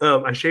don't.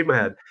 I shave my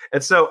head.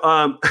 And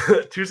so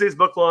Tuesday's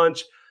book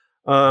launch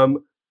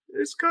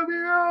is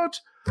coming out.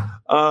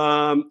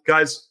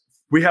 Guys,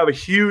 we have a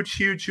huge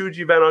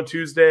event on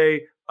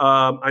Tuesday.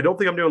 I don't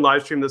think I'm doing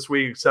live stream this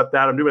week, except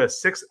that I'm doing a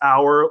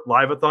 6-hour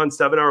live-a-thon,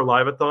 7-hour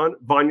live-a-thon.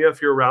 Vanya,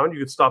 if you're around, you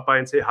could stop by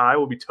and say hi.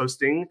 We'll be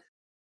toasting.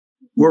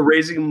 We're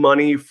raising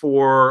money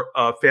for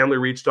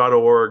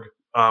familyreach.org.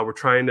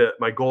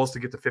 My goal is to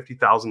get to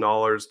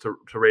 $50,000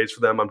 to raise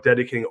for them. I'm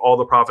dedicating all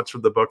the profits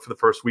from the book for the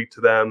first week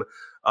to them.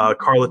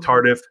 Carla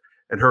Tardif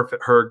and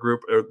her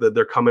group,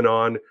 they're coming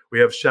on. We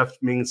have Chef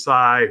Ming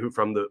Tsai, who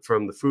from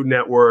the Food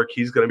Network.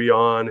 He's going to be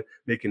on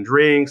making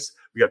drinks.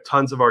 We got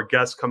tons of our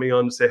guests coming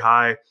on to say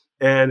hi,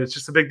 and it's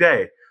just a big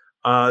day.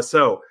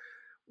 So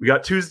we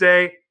got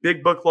Tuesday,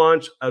 big book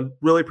launch. I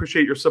really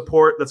appreciate your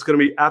support. That's going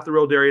to be at The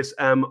Real Darius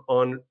M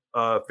on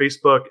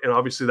Facebook, and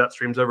obviously that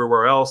streams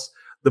everywhere else.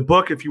 The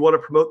book, if you want to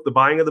promote the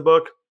buying of the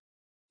book,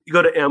 you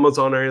go to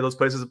Amazon or any of those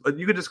places. But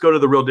you could just go to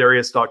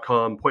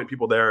therealdarius.com, point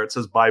people there. It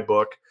says buy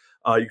book.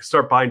 You can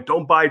start buying.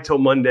 Don't buy till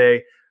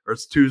Monday or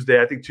it's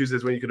Tuesday. I think Tuesday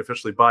is when you can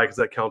officially buy because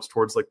that counts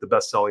towards like the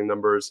best-selling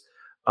numbers.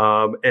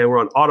 And we're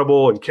on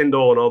Audible and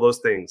Kindle and all those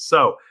things.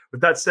 So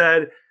with that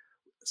said,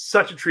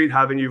 such a treat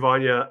having you,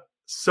 Vanya.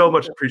 So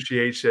much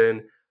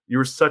appreciation. You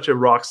were such a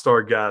rock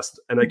star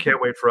guest, and I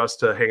can't wait for us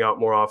to hang out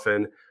more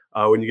often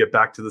when you get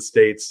back to the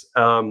States.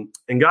 And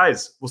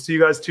guys, we'll see you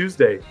guys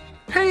Tuesday.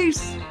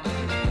 Peace.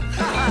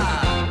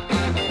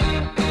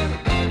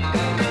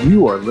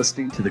 You are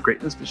listening to The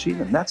Greatness Machine,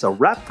 and that's a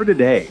wrap for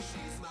today.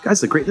 Guys,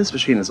 The Greatness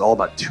Machine is all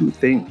about two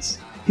things: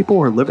 people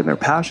who are living their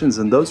passions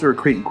and those who are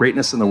creating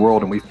greatness in the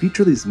world. And we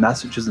feature these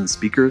messages and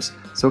speakers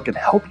so it can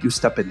help you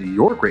step into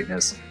your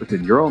greatness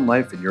within your own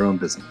life and your own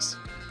business.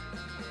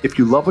 If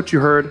you love what you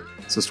heard,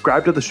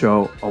 subscribe to the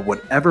show on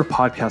whatever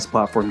podcast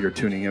platform you're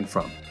tuning in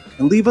from,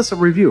 and leave us a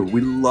review. We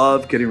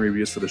love getting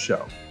reviews for the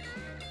show.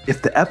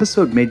 If the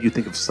episode made you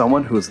think of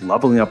someone who is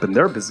leveling up in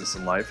their business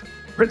and life,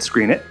 print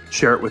screen it,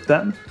 share it with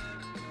them.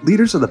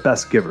 Leaders are the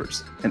best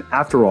givers, and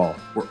after all,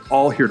 we're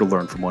all here to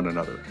learn from one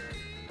another.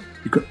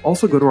 You can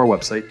also go to our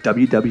website,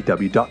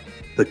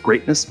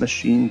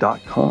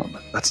 www.thegreatnessmachine.com.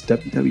 That's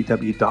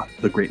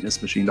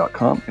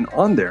www.thegreatnessmachine.com, and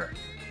on there,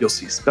 you'll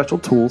see special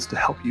tools to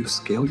help you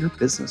scale your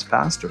business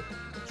faster,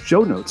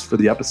 show notes for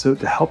the episode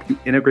to help you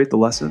integrate the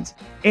lessons,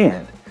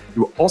 and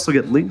you will also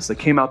get links that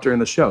came out during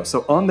the show.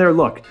 So on there,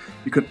 look,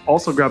 you can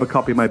also grab a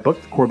copy of my book,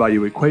 The Core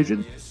Value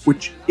Equation,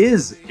 which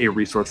is a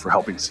resource for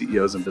helping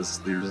CEOs and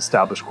business leaders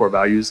establish core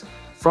values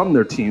from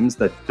their teams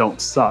that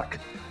don't suck.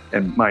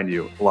 And mind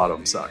you, a lot of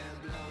them suck.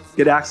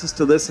 Get access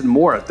to this and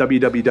more at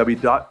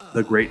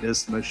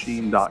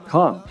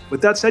www.thegreatnessmachine.com.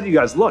 With that said, you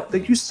guys, look,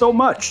 thank you so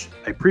much.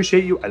 I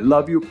appreciate you. I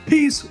love you.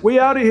 Peace. We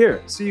out of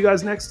here. See you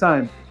guys next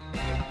time.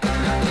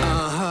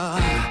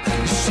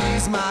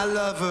 She's my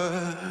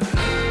lover.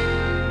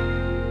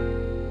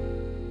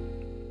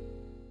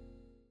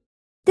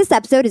 This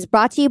episode is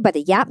brought to you by the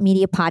Yap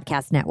Media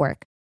Podcast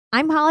Network.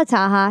 I'm Hala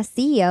Taha,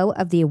 CEO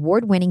of the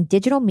award-winning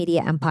digital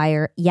media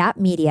empire, Yap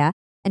Media,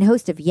 and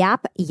host of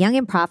Yap Young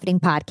and Profiting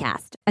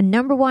Podcast, a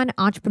 #1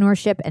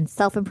 entrepreneurship and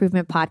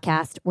self-improvement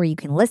podcast where you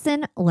can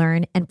listen,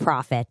 learn, and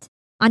profit.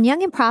 On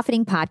Young and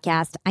Profiting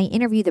Podcast, I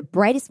interview the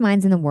brightest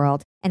minds in the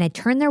world, and I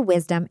turn their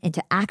wisdom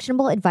into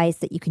actionable advice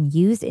that you can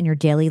use in your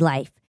daily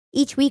life.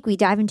 Each week, we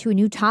dive into a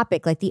new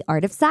topic like the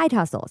art of side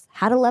hustles,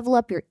 how to level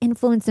up your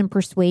influence and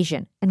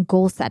persuasion, and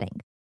goal setting.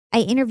 I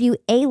interview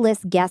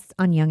A-list guests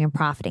on Young and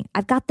Profiting.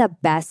 I've got the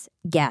best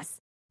guests,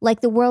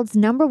 like the world's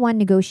 #1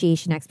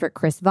 negotiation expert,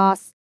 Chris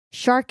Voss,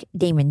 Shark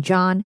Damon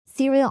John,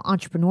 serial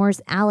entrepreneurs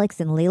Alex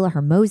and Layla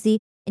Hermosi,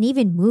 and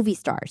even movie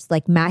stars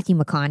like Matthew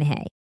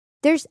McConaughey.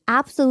 There's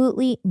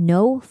absolutely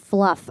no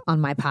fluff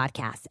on my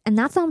podcast, and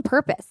that's on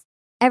purpose.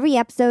 Every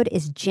episode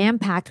is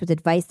jam-packed with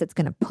advice that's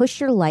going to push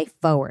your life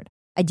forward.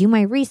 I do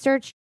my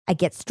research, I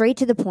get straight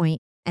to the point,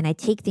 and I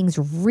take things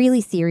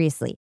really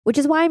seriously, which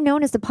is why I'm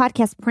known as the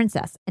podcast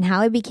princess and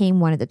how I became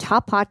one of the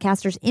top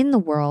podcasters in the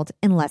world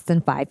in less than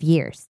 5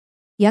 years.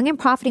 Young and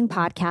Profiting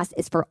Podcast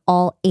is for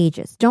all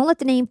ages. Don't let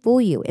the name fool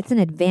you. It's an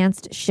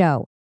advanced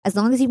show. As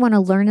long as you want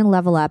to learn and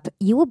level up,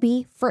 you will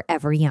be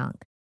forever young.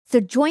 So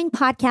join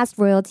Podcast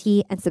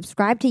Royalty and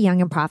subscribe to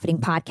Young and Profiting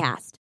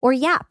Podcast. or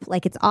Yap,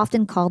 like it's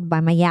often called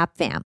by my Yap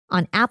fam,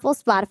 on Apple,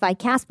 Spotify,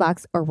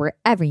 CastBox, or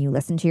wherever you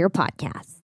listen to your podcasts.